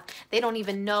path, they don't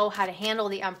even know how to handle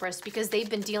the Empress because they've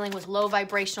been dealing with low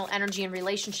vibrational energy in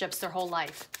relationships their whole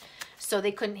life. So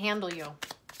they couldn't handle you.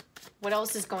 What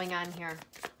else is going on here?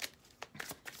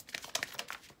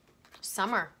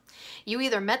 Summer. You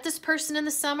either met this person in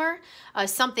the summer,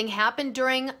 something happened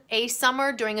during a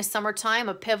summertime,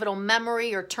 a pivotal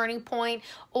memory or turning point,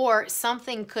 or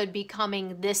something could be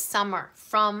coming this summer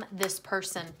from this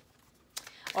person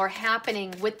or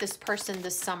happening with this person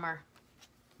this summer.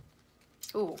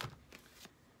 Ooh.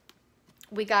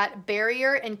 We got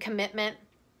barrier and commitment.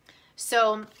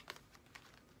 So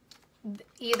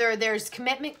either there's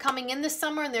commitment coming in this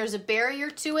summer and there's a barrier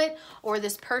to it, or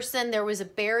this person, there was a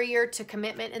barrier to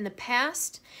commitment in the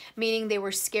past, meaning they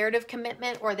were scared of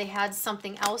commitment or they had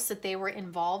something else that they were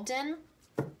involved in.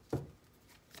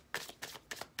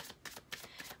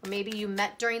 Or maybe you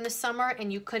met during the summer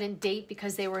and you couldn't date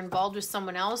because they were involved with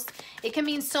someone else. It can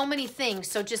mean so many things.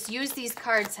 So just use these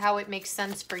cards how it makes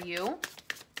sense for you.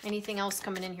 Anything else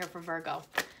coming in here for Virgo?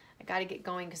 I got to get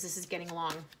going because this is getting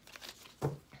long.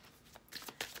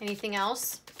 Anything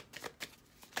else?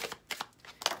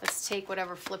 Let's take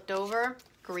whatever flipped over.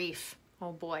 Grief.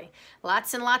 Oh boy,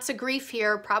 lots and lots of grief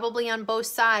here, probably on both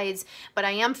sides, but I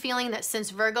am feeling that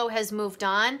since Virgo has moved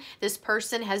on, this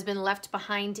person has been left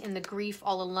behind in the grief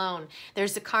all alone.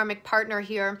 There's a karmic partner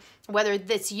here, whether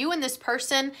that's you and this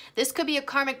person. This could be a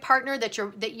karmic partner that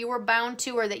you were bound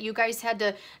to, or that you guys had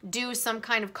to do some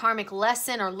kind of karmic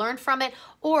lesson or learn from it,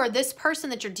 or this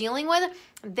person that you're dealing with,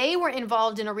 they were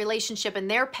involved in a relationship in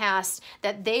their past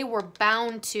that they were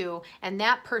bound to, and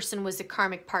that person was a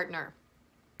karmic partner.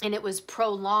 And it was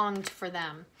prolonged for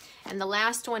them. And the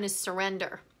last one is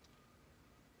surrender.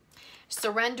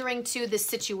 Surrendering to the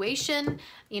situation,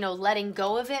 you know, letting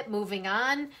go of it, moving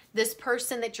on. This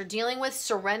person that you're dealing with,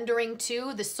 surrendering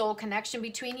to the soul connection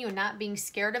between you and not being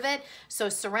scared of it. So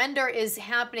surrender is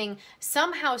happening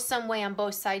somehow, some way on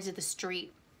both sides of the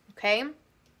street. Okay?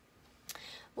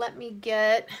 Let me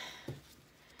get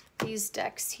these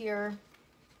decks here.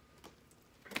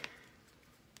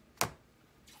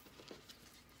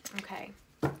 Okay.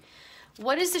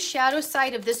 What is the shadow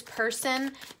side of this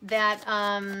person that,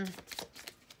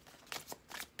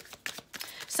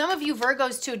 some of you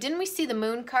Virgos too, didn't we see the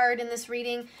moon card in this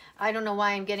reading? I don't know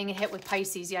why I'm getting a hit with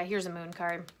Pisces. Yeah, here's a moon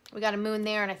card. We got a moon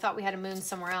there, and I thought we had a moon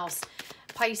somewhere else.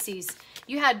 Pisces.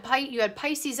 You had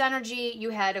Pisces energy, you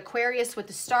had Aquarius with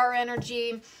the star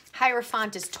energy,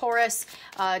 Hierophant is Taurus,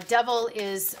 Devil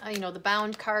is, you know, the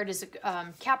bound card is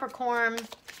Capricorn.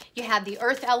 You had the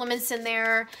earth elements in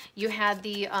there. You had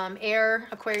the air,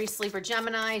 Aquarius, Libra,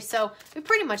 Gemini. So we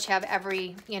pretty much have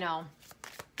every, you know,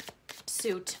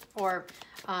 suit or,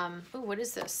 ooh, what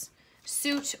is this?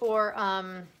 Suit or,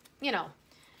 you know,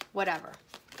 whatever.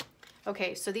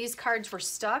 Okay, so these cards were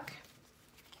stuck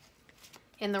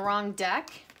in the wrong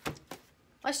deck.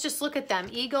 Let's just look at them.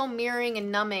 Ego, mirroring, and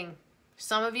numbing.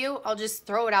 Some of you, I'll just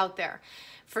throw it out there.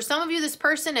 For some of you, this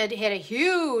person had a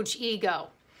huge ego.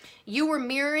 You were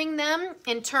mirroring them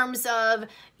in terms of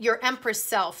your Empress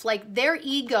self. Like their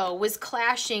ego was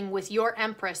clashing with your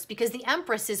Empress because the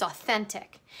Empress is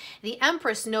authentic. The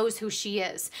Empress knows who she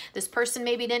is. This person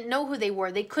maybe didn't know who they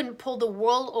were. They couldn't pull the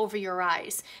wool over your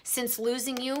eyes. Since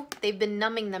losing you, they've been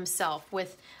numbing themselves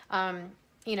with,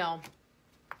 you know,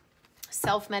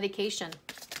 self-medication.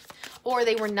 Or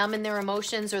they were numb in their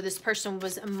emotions, or this person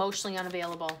was emotionally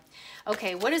unavailable.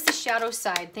 Okay, what is the shadow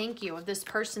side, thank you, of this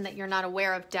person that you're not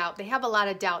aware of? Doubt. They have a lot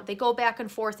of doubt. They go back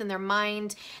and forth in their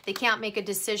mind. They can't make a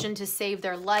decision to save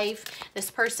their life. This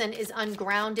person is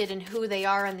ungrounded in who they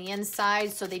are on the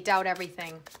inside, so they doubt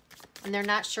everything. And they're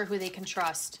not sure who they can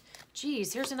trust.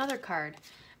 Geez, here's another card.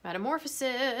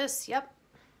 Metamorphosis. Yep,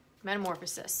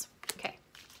 Metamorphosis. Okay.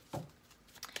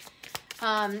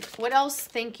 What else?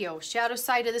 Thank you. Shadow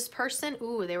side of this person.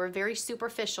 Ooh, they were very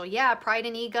superficial. Yeah, pride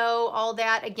and ego, all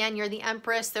that. Again, you're the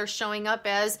Empress. They're showing up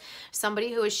as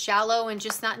somebody who is shallow and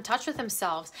just not in touch with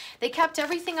themselves. They kept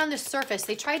everything on the surface.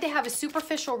 They tried to have a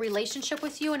superficial relationship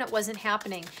with you and it wasn't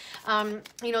happening.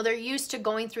 You know, they're used to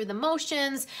going through the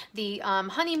motions, the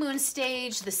honeymoon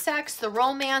stage, the sex, the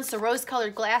romance, the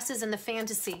rose-colored glasses, and the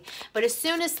fantasy. But as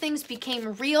soon as things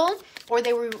became real, or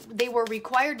they were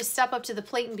required to step up to the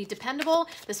plate and be dependable,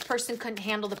 this person couldn't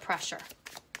handle the pressure.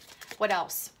 What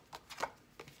else?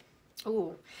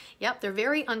 Ooh, yep, they're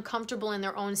very uncomfortable in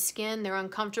their own skin. They're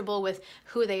uncomfortable with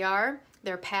who they are,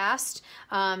 their past,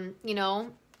 you know,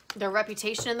 their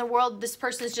reputation in the world. This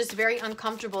person is just very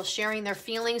uncomfortable sharing their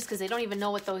feelings because they don't even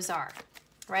know what those are,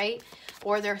 right?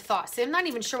 Or their thoughts. They're not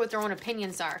even sure what their own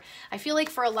opinions are. I feel like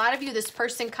for a lot of you, this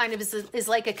person kind of is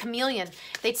like a chameleon.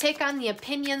 They take on the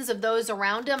opinions of those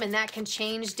around them, and that can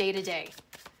change day to day.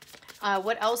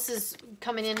 What else is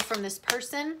coming in from this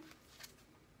person?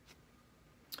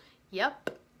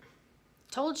 Yep.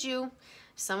 Told you.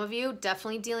 Some of you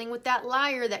definitely dealing with that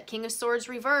liar, that King of Swords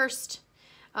reversed.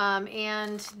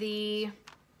 And the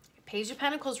Page of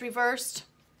Pentacles reversed.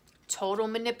 Total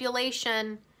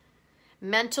manipulation.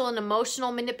 Mental and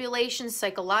emotional manipulation,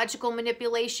 psychological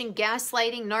manipulation,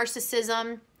 gaslighting,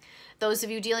 narcissism. Those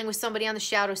of you dealing with somebody on the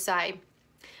shadow side.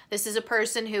 This is a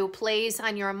person who plays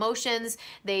on your emotions.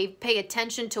 They pay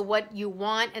attention to what you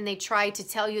want, and they try to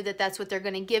tell you that that's what they're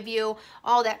going to give you,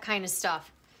 all that kind of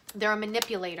stuff. They're a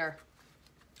manipulator.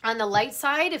 On the light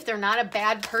side, if they're not a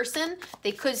bad person,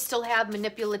 they could still have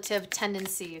manipulative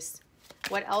tendencies.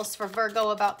 What else for Virgo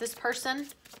about this person?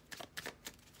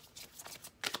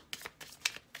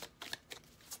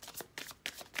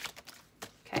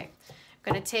 Okay,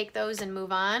 I'm going to take those and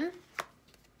move on.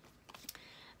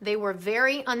 They were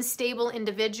very unstable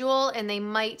individual, and they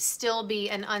might still be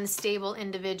an unstable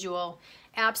individual.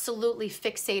 Absolutely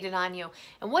fixated on you.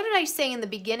 And what did I say in the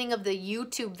beginning of the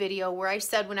YouTube video where I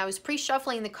said when I was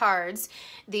pre-shuffling the cards,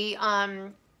 the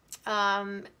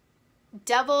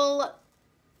Devil,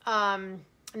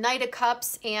 Knight of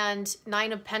Cups and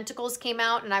Nine of Pentacles came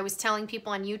out, and I was telling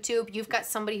people on YouTube, you've got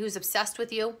somebody who's obsessed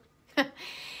with you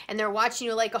and they're watching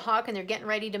you like a hawk, and they're getting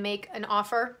ready to make an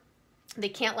offer. They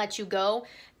can't let you go.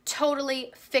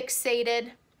 Totally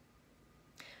fixated,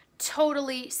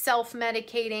 totally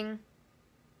self-medicating,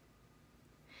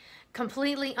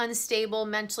 completely unstable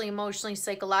mentally, emotionally,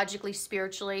 psychologically,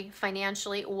 spiritually,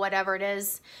 financially, whatever it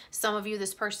is. Some of you,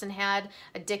 this person had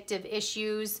addictive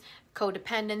issues,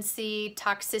 codependency,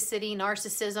 toxicity,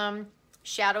 narcissism,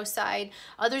 shadow side.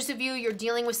 Others of you, you're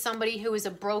dealing with somebody who is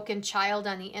a broken child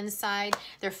on the inside.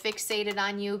 They're fixated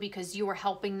on you because you were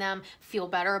helping them feel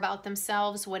better about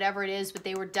themselves, whatever it is, but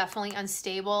they were definitely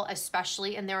unstable,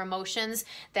 especially in their emotions.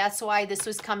 That's why this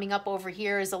was coming up over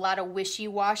here, is a lot of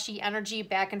wishy-washy energy,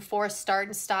 back and forth, start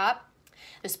and stop.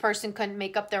 This person couldn't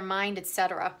make up their mind,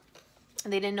 etc.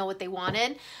 They didn't know what they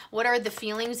wanted. What are the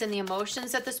feelings and the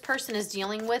emotions that this person is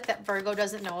dealing with that Virgo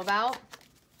doesn't know about?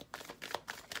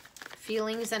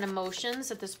 Feelings and emotions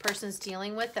that this person's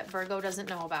dealing with that Virgo doesn't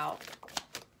know about.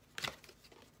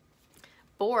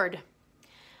 Bored.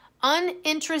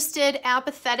 Uninterested,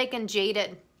 apathetic, and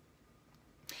jaded.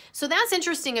 So that's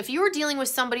interesting. If you were dealing with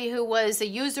somebody who was a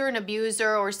user and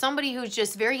abuser, or somebody who's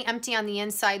just very empty on the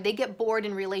inside, they get bored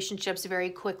in relationships very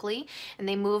quickly, and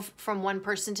they move from one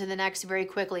person to the next very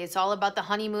quickly. It's all about the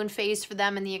honeymoon phase for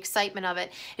them and the excitement of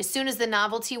it. As soon as the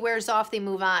novelty wears off, they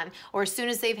move on. Or as soon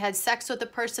as they've had sex with a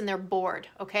person, they're bored,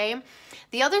 okay?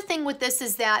 The other thing with this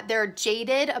is that they're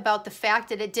jaded about the fact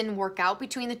that it didn't work out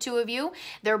between the two of you.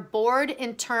 They're bored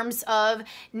in terms of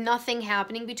nothing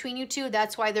happening between you two.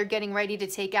 That's why they're getting ready to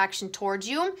take action towards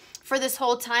you. For this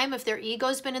whole time, if their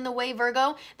ego's been in the way,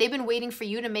 Virgo, they've been waiting for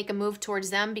you to make a move towards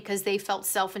them because they felt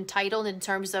self-entitled in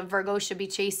terms of Virgo should be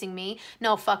chasing me.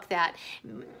 No, fuck that.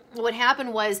 What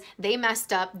happened was they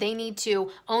messed up. They need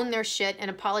to own their shit and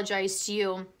apologize to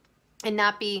you and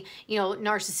not be, you know,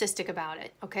 narcissistic about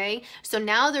it, okay? So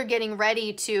now they're getting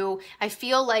ready to, I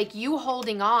feel like you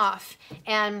holding off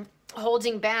and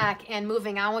holding back and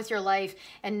moving on with your life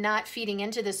and not feeding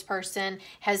into this person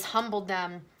has humbled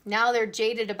them. Now they're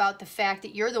jaded about the fact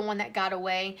that you're the one that got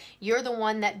away. You're the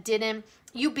one that didn't,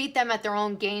 you beat them at their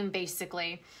own game,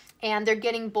 basically. And they're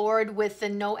getting bored with the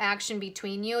no action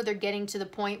between you. They're getting to the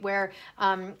point where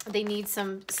they need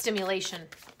some stimulation,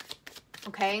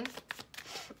 okay?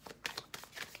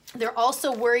 They're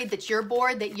also worried that you're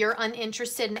bored, that you're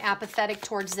uninterested and apathetic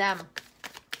towards them.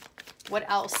 What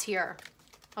else here?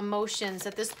 Emotions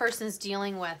that this person's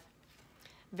dealing with.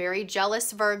 Very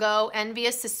jealous, Virgo,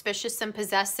 envious, suspicious, and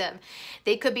possessive.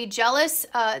 They could be jealous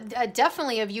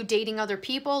definitely of you dating other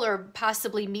people or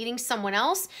possibly meeting someone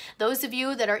else. Those of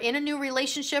you that are in a new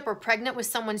relationship or pregnant with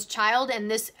someone's child and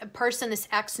this person, this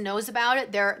ex, knows about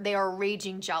it, they are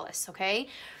raging jealous, okay?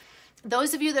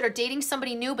 Those of you that are dating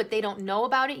somebody new but they don't know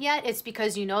about it yet, it's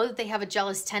because you know that they have a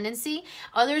jealous tendency.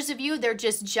 Others of you, they're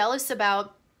just jealous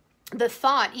about the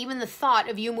thought, even the thought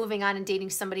of you moving on and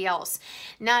dating somebody else.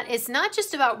 Now, it's not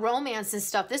just about romance and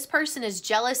stuff. This person is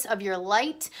jealous of your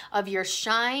light, of your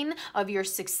shine, of your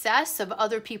success, of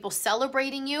other people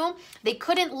celebrating you. They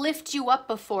couldn't lift you up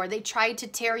before. They tried to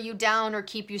tear you down or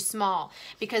keep you small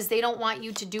because they don't want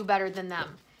you to do better than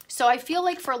them. So I feel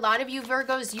like for a lot of you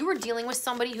Virgos, you were dealing with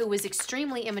somebody who was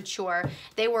extremely immature.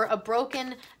 They were a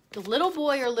broken little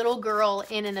boy or little girl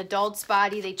in an adult's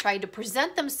body. They tried to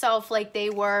present themselves like they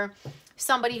were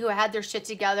somebody who had their shit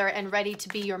together and ready to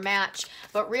be your match.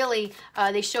 But really,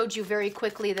 they showed you very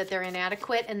quickly that they're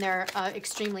inadequate and they're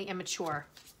extremely immature.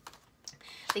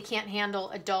 They can't handle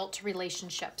adult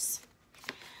relationships.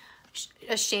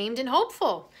 Ashamed and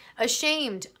hopeful.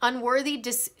 Ashamed, unworthy,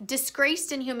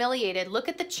 disgraced, and humiliated. Look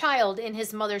at the child in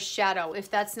his mother's shadow, if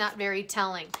that's not very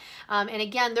telling. And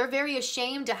again, they're very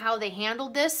ashamed of how they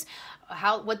handled this,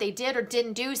 what they did or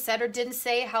didn't do, said or didn't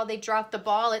say, how they dropped the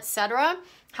ball, etc.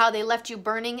 How they left you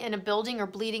burning in a building or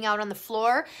bleeding out on the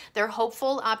floor. They're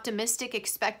hopeful, optimistic,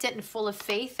 expectant, and full of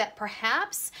faith that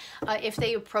perhaps if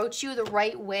they approach you the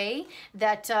right way,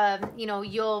 that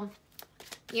you'll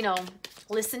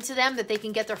listen to them, that they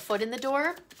can get their foot in the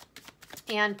door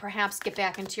and perhaps get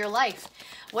back into your life.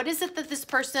 What is it that this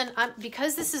person,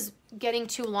 because this is getting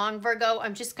too long, Virgo,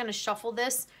 I'm just going to shuffle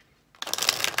this.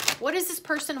 What does this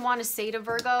person want to say to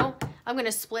Virgo? I'm going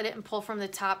to split it and pull from the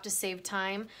top to save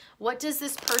time. What does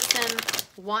this person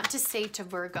want to say to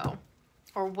Virgo?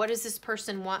 Or what does this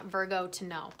person want Virgo to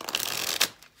know?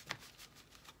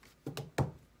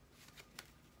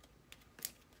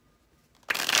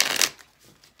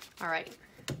 All right.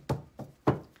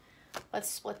 Let's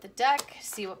split the deck,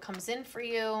 see what comes in for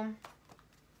you.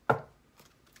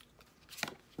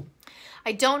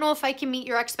 I don't know if I can meet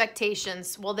your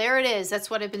expectations. Well, there it is. That's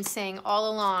what I've been saying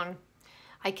all along.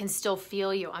 I can still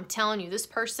feel you. I'm telling you, this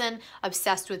person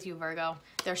obsessed with you, Virgo.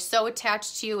 They're so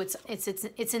attached to you. It's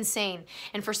insane.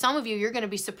 And for some of you, you're going to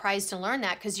be surprised to learn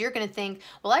that, because you're going to think,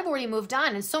 well, I've already moved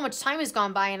on and so much time has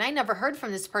gone by and I never heard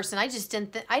from this person. I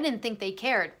didn't think they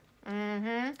cared.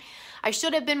 I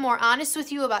should have been more honest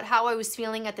with you about how I was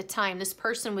feeling at the time. This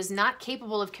person was not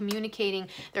capable of communicating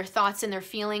their thoughts and their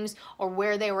feelings, or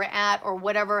where they were at, or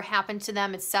whatever happened to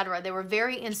them, etc. They were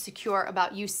very insecure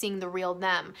about you seeing the real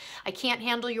them. I can't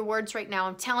handle your words right now.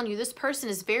 I'm telling you, this person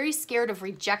is very scared of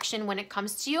rejection when it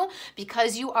comes to you,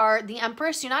 because you are the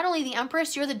Empress. You're not only the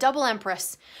Empress, you're the double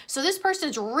Empress. So this person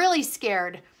is really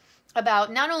scared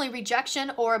about not only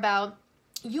rejection, or about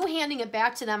you handing it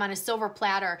back to them on a silver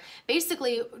platter,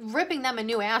 basically ripping them a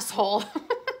new asshole,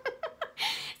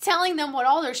 telling them what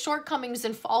all their shortcomings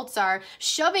and faults are,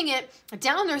 shoving it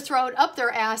down their throat, up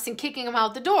their ass, and kicking them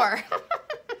out the door.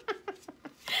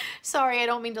 Sorry, I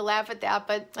don't mean to laugh at that,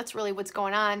 but that's really what's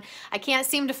going on. I can't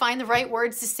seem to find the right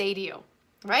words to say to you,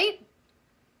 right?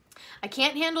 I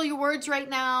can't handle your words right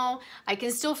now. I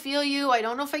can still feel you. I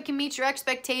don't know if I can meet your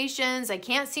expectations. I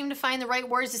can't seem to find the right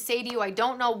words to say to you. I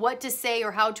don't know what to say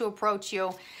or how to approach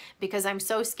you, because I'm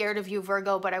so scared of you,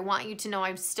 Virgo, but I want you to know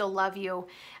I still love you.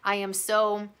 I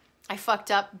fucked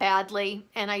up badly,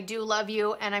 and I do love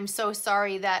you, and I'm so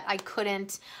sorry that I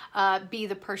couldn't be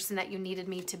the person that you needed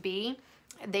me to be.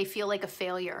 They feel like a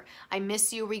failure. I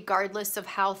miss you regardless of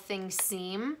how things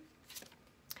seem.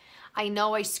 I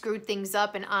know I screwed things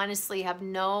up and honestly have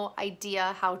no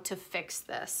idea how to fix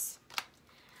this.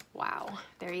 Wow,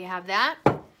 there you have that.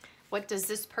 What does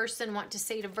this person want to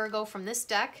say to Virgo from this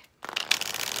deck?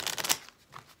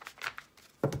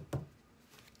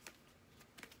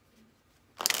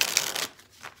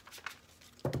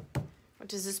 What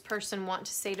does this person want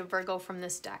to say to Virgo from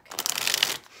this deck?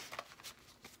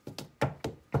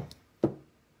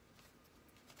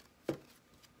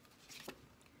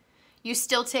 You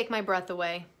still take my breath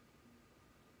away.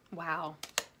 Wow.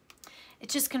 It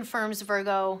just confirms,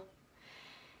 Virgo,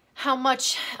 how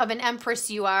much of an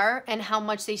Empress you are and how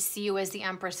much they see you as the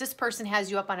Empress. This person has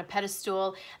you up on a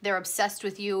pedestal. They're obsessed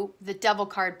with you. The Devil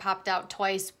card popped out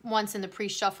twice, once in the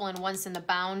pre-shuffle and once in the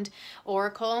bound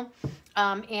oracle.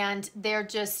 And they're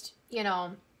just, you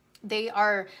know, they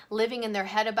are living in their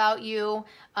head about you.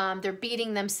 They're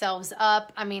beating themselves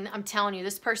up. I mean, I'm telling you,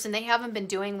 this person, they haven't been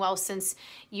doing well since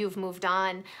you've moved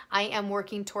on. I am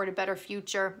working toward a better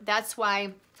future. That's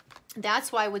why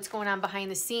what's going on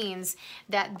behind the scenes,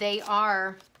 that they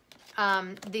are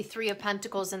the Three of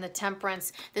Pentacles and the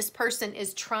Temperance. This person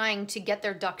is trying to get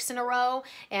their ducks in a row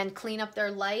and clean up their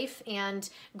life and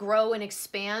grow and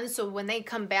expand. So when they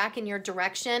come back in your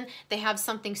direction, they have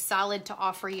something solid to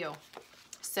offer you.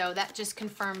 So that just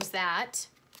confirms that.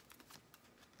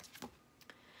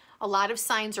 A lot of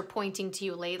signs are pointing to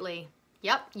you lately.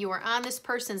 Yep, you are on this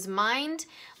person's mind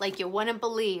like you wouldn't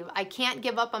believe. I can't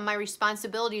give up on my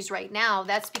responsibilities right now.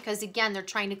 That's because, again, they're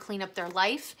trying to clean up their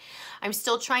life. I'm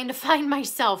still trying to find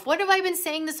myself. What have I been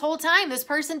saying this whole time? This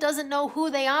person doesn't know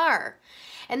who they are.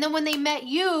 And then when they met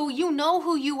you, you know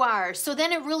who you are. So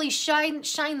then it really shine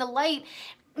the light,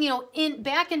 you know,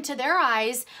 back into their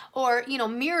eyes, or, you know,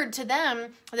 mirrored to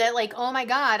them, that like, oh my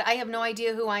God, I have no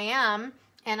idea who I am,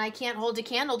 and I can't hold a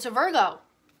candle to Virgo.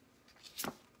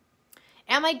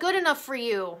 Am I good enough for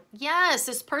you? Yes,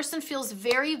 this person feels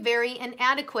very, very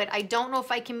inadequate. I don't know if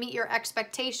I can meet your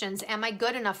expectations. Am I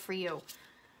good enough for you?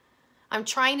 I'm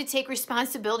trying to take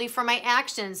responsibility for my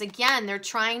actions. Again, they're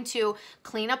trying to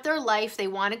clean up their life. They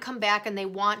want to come back and they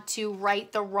want to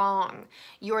right the wrong.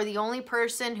 You're the only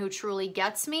person who truly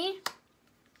gets me.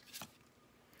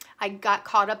 I got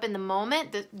caught up in the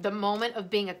moment, the moment of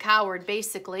being a coward,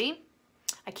 basically.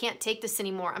 I can't take this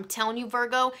anymore. I'm telling you,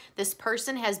 Virgo, this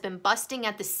person has been busting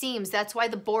at the seams. That's why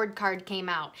the bored card came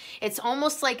out. It's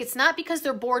almost like it's not because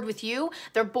they're bored with you.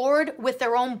 They're bored with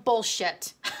their own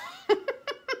bullshit.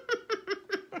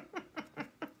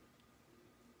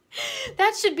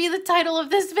 That should be the title of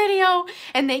this video.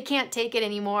 And they can't take it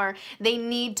anymore. They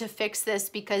need to fix this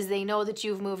because they know that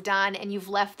you've moved on and you've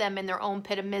left them in their own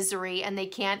pit of misery, and they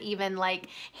can't even like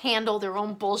handle their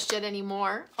own bullshit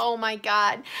anymore. Oh my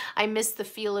God. I miss the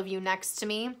feel of you next to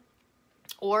me.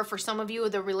 Or for some of you,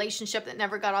 the relationship that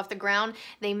never got off the ground,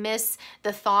 they miss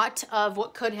the thought of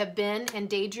what could have been and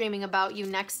daydreaming about you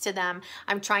next to them.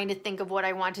 I'm trying to think of what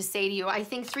I want to say to you. I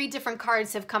think 3 different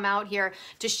cards have come out here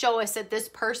to show us that this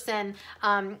person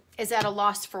is at a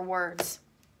loss for words.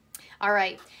 All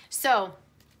right, so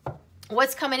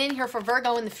what's coming in here for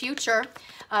Virgo in the future?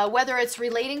 whether it's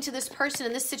relating to this person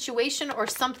in this situation or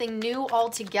something new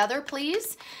altogether,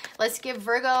 please. Let's give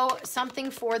Virgo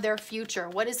something for their future.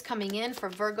 What is coming in for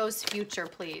Virgo's future,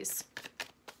 please?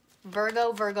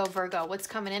 Virgo, Virgo, Virgo. What's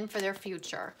coming in for their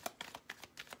future?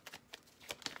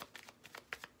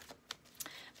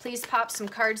 Please pop some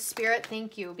cards, Spirit.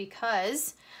 Thank you,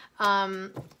 because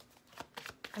I'm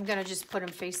going to just put them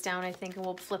face down, I think, and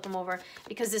we'll flip them over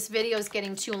because this video is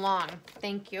getting too long.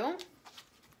 Thank you.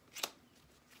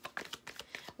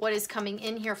 What is coming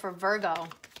in here for Virgo?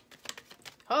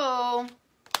 Oh,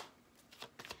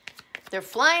 they're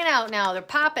flying out now. They're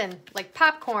popping like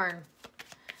popcorn.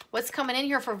 What's coming in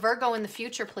here for Virgo in the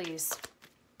future, please?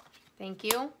 Thank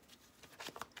you.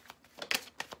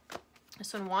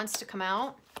 This one wants to come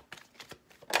out.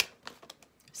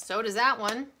 So does that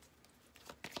one.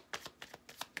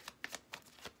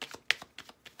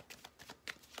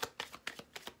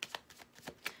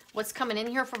 What's coming in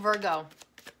here for Virgo?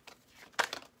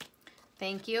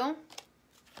 Thank you.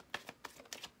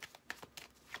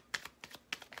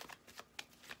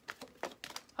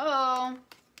 Oh,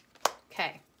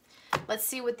 okay. Let's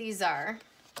see what these are.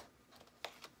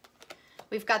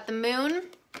 We've got the moon,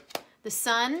 the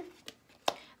sun,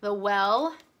 the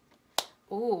well,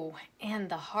 ooh, and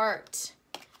the heart.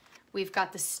 We've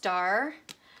got the star.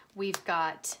 We've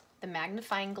got the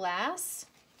magnifying glass.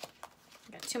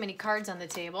 Got too many cards on the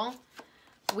table.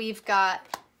 We've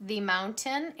got the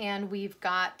mountain, and we've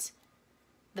got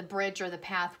the bridge or the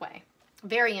pathway.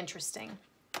 Very interesting.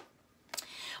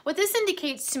 What this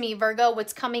indicates to me, Virgo,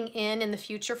 what's coming in the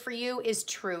future for you is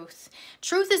truth.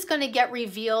 Truth is going to get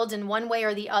revealed in one way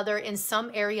or the other in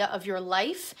some area of your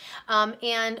life,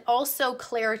 and also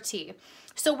clarity.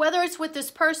 So whether it's with this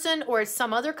person or it's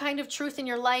some other kind of truth in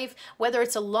your life, whether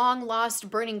it's a long lost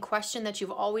burning question that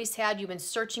you've always had, you've been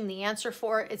searching the answer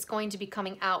for, it's going to be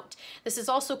coming out. This is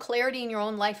also clarity in your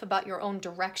own life about your own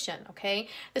direction, okay?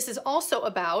 This is also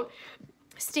about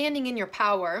standing in your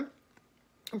power,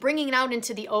 bringing it out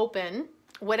into the open,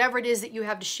 whatever it is that you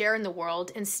have to share in the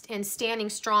world, and standing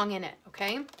strong in it,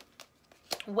 okay?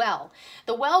 Well,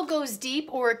 the well goes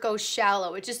deep or it goes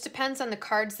shallow. It just depends on the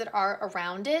cards that are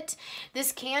around it.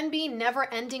 This can be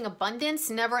never-ending abundance,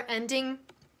 never-ending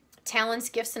talents,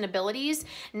 gifts, and abilities,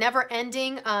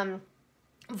 never-ending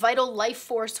vital life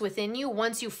force within you.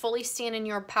 Once you fully stand in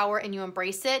your power and you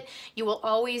embrace it, you will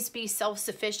always be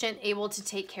self-sufficient, able to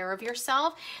take care of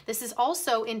yourself. This is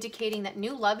also indicating that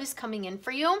new love is coming in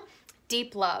for you,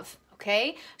 deep love.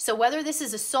 Okay, so whether this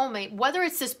is a soulmate, whether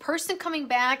it's this person coming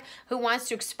back who wants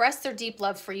to express their deep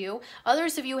love for you,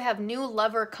 others of you have new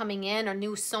lover coming in, or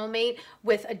new soulmate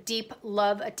with a deep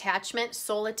love attachment,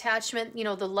 soul attachment, you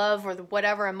know, the love or the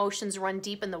whatever emotions run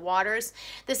deep in the waters.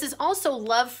 This is also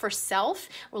love for self,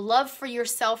 or love for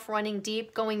yourself running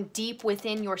deep, going deep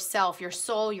within yourself, your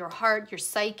soul, your heart, your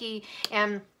psyche,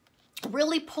 and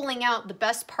really pulling out the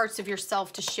best parts of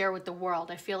yourself to share with the world.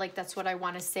 I feel like that's what I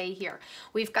want to say here.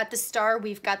 We've got the star,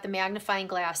 we've got the magnifying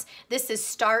glass. This is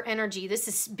star energy. This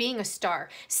is being a star,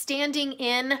 standing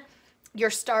in your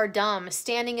stardom,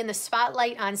 standing in the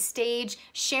spotlight on stage,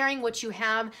 sharing what you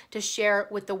have to share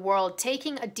with the world,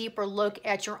 taking a deeper look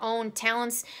at your own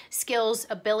talents, skills,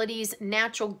 abilities,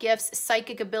 natural gifts,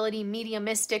 psychic ability,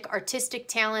 mediumistic, artistic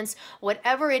talents,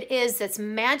 whatever it is that's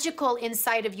magical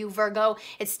inside of you, Virgo.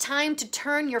 It's time to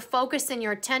turn your focus and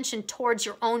your attention towards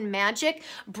your own magic,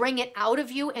 bring it out of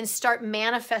you, and start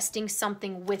manifesting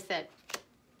something with it.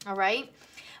 All right?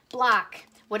 Block.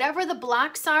 Whatever the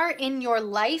blocks are in your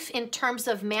life in terms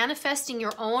of manifesting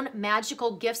your own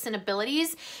magical gifts and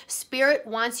abilities, Spirit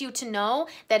wants you to know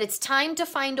that it's time to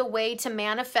find a way to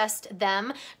manifest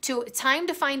them, time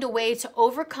to find a way to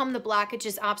overcome the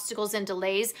blockages, obstacles, and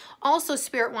delays. Also,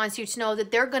 Spirit wants you to know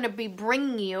that they're going to be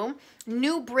bringing you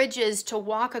new bridges to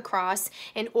walk across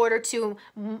in order to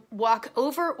walk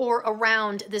over or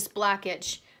around this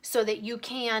blockage so that you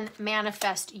can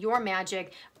manifest your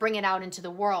magic, bring it out into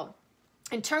the world.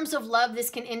 In terms of love, this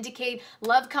can indicate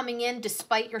love coming in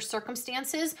despite your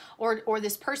circumstances, or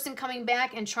this person coming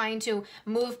back and trying to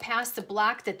move past the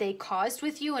block that they caused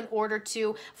with you in order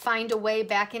to find a way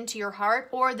back into your heart.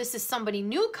 Or this is somebody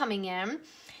new coming in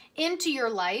into your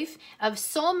life, of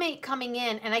soulmate coming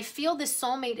in. And I feel this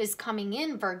soulmate is coming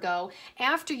in, Virgo,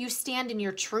 after you stand in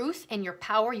your truth and your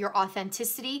power, your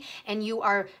authenticity, and you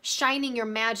are shining your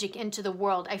magic into the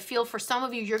world. I feel for some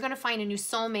of you, you're going to find a new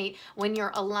soulmate when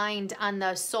you're aligned on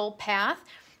the soul path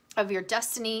of your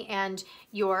destiny and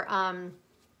your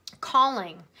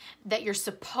calling that you're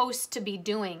supposed to be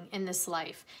doing in this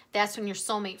life, that's when your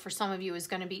soulmate for some of you is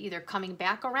going to be either coming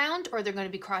back around or they're going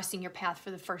to be crossing your path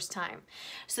for the first time.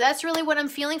 So that's really what I'm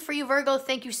feeling for you, Virgo.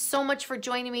 Thank you so much for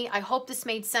joining me. I hope this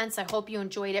made sense. I hope you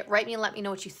enjoyed it. Write me and let me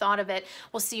know what you thought of it.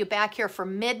 We'll see you back here for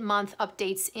mid-month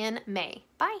updates in May.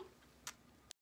 Bye.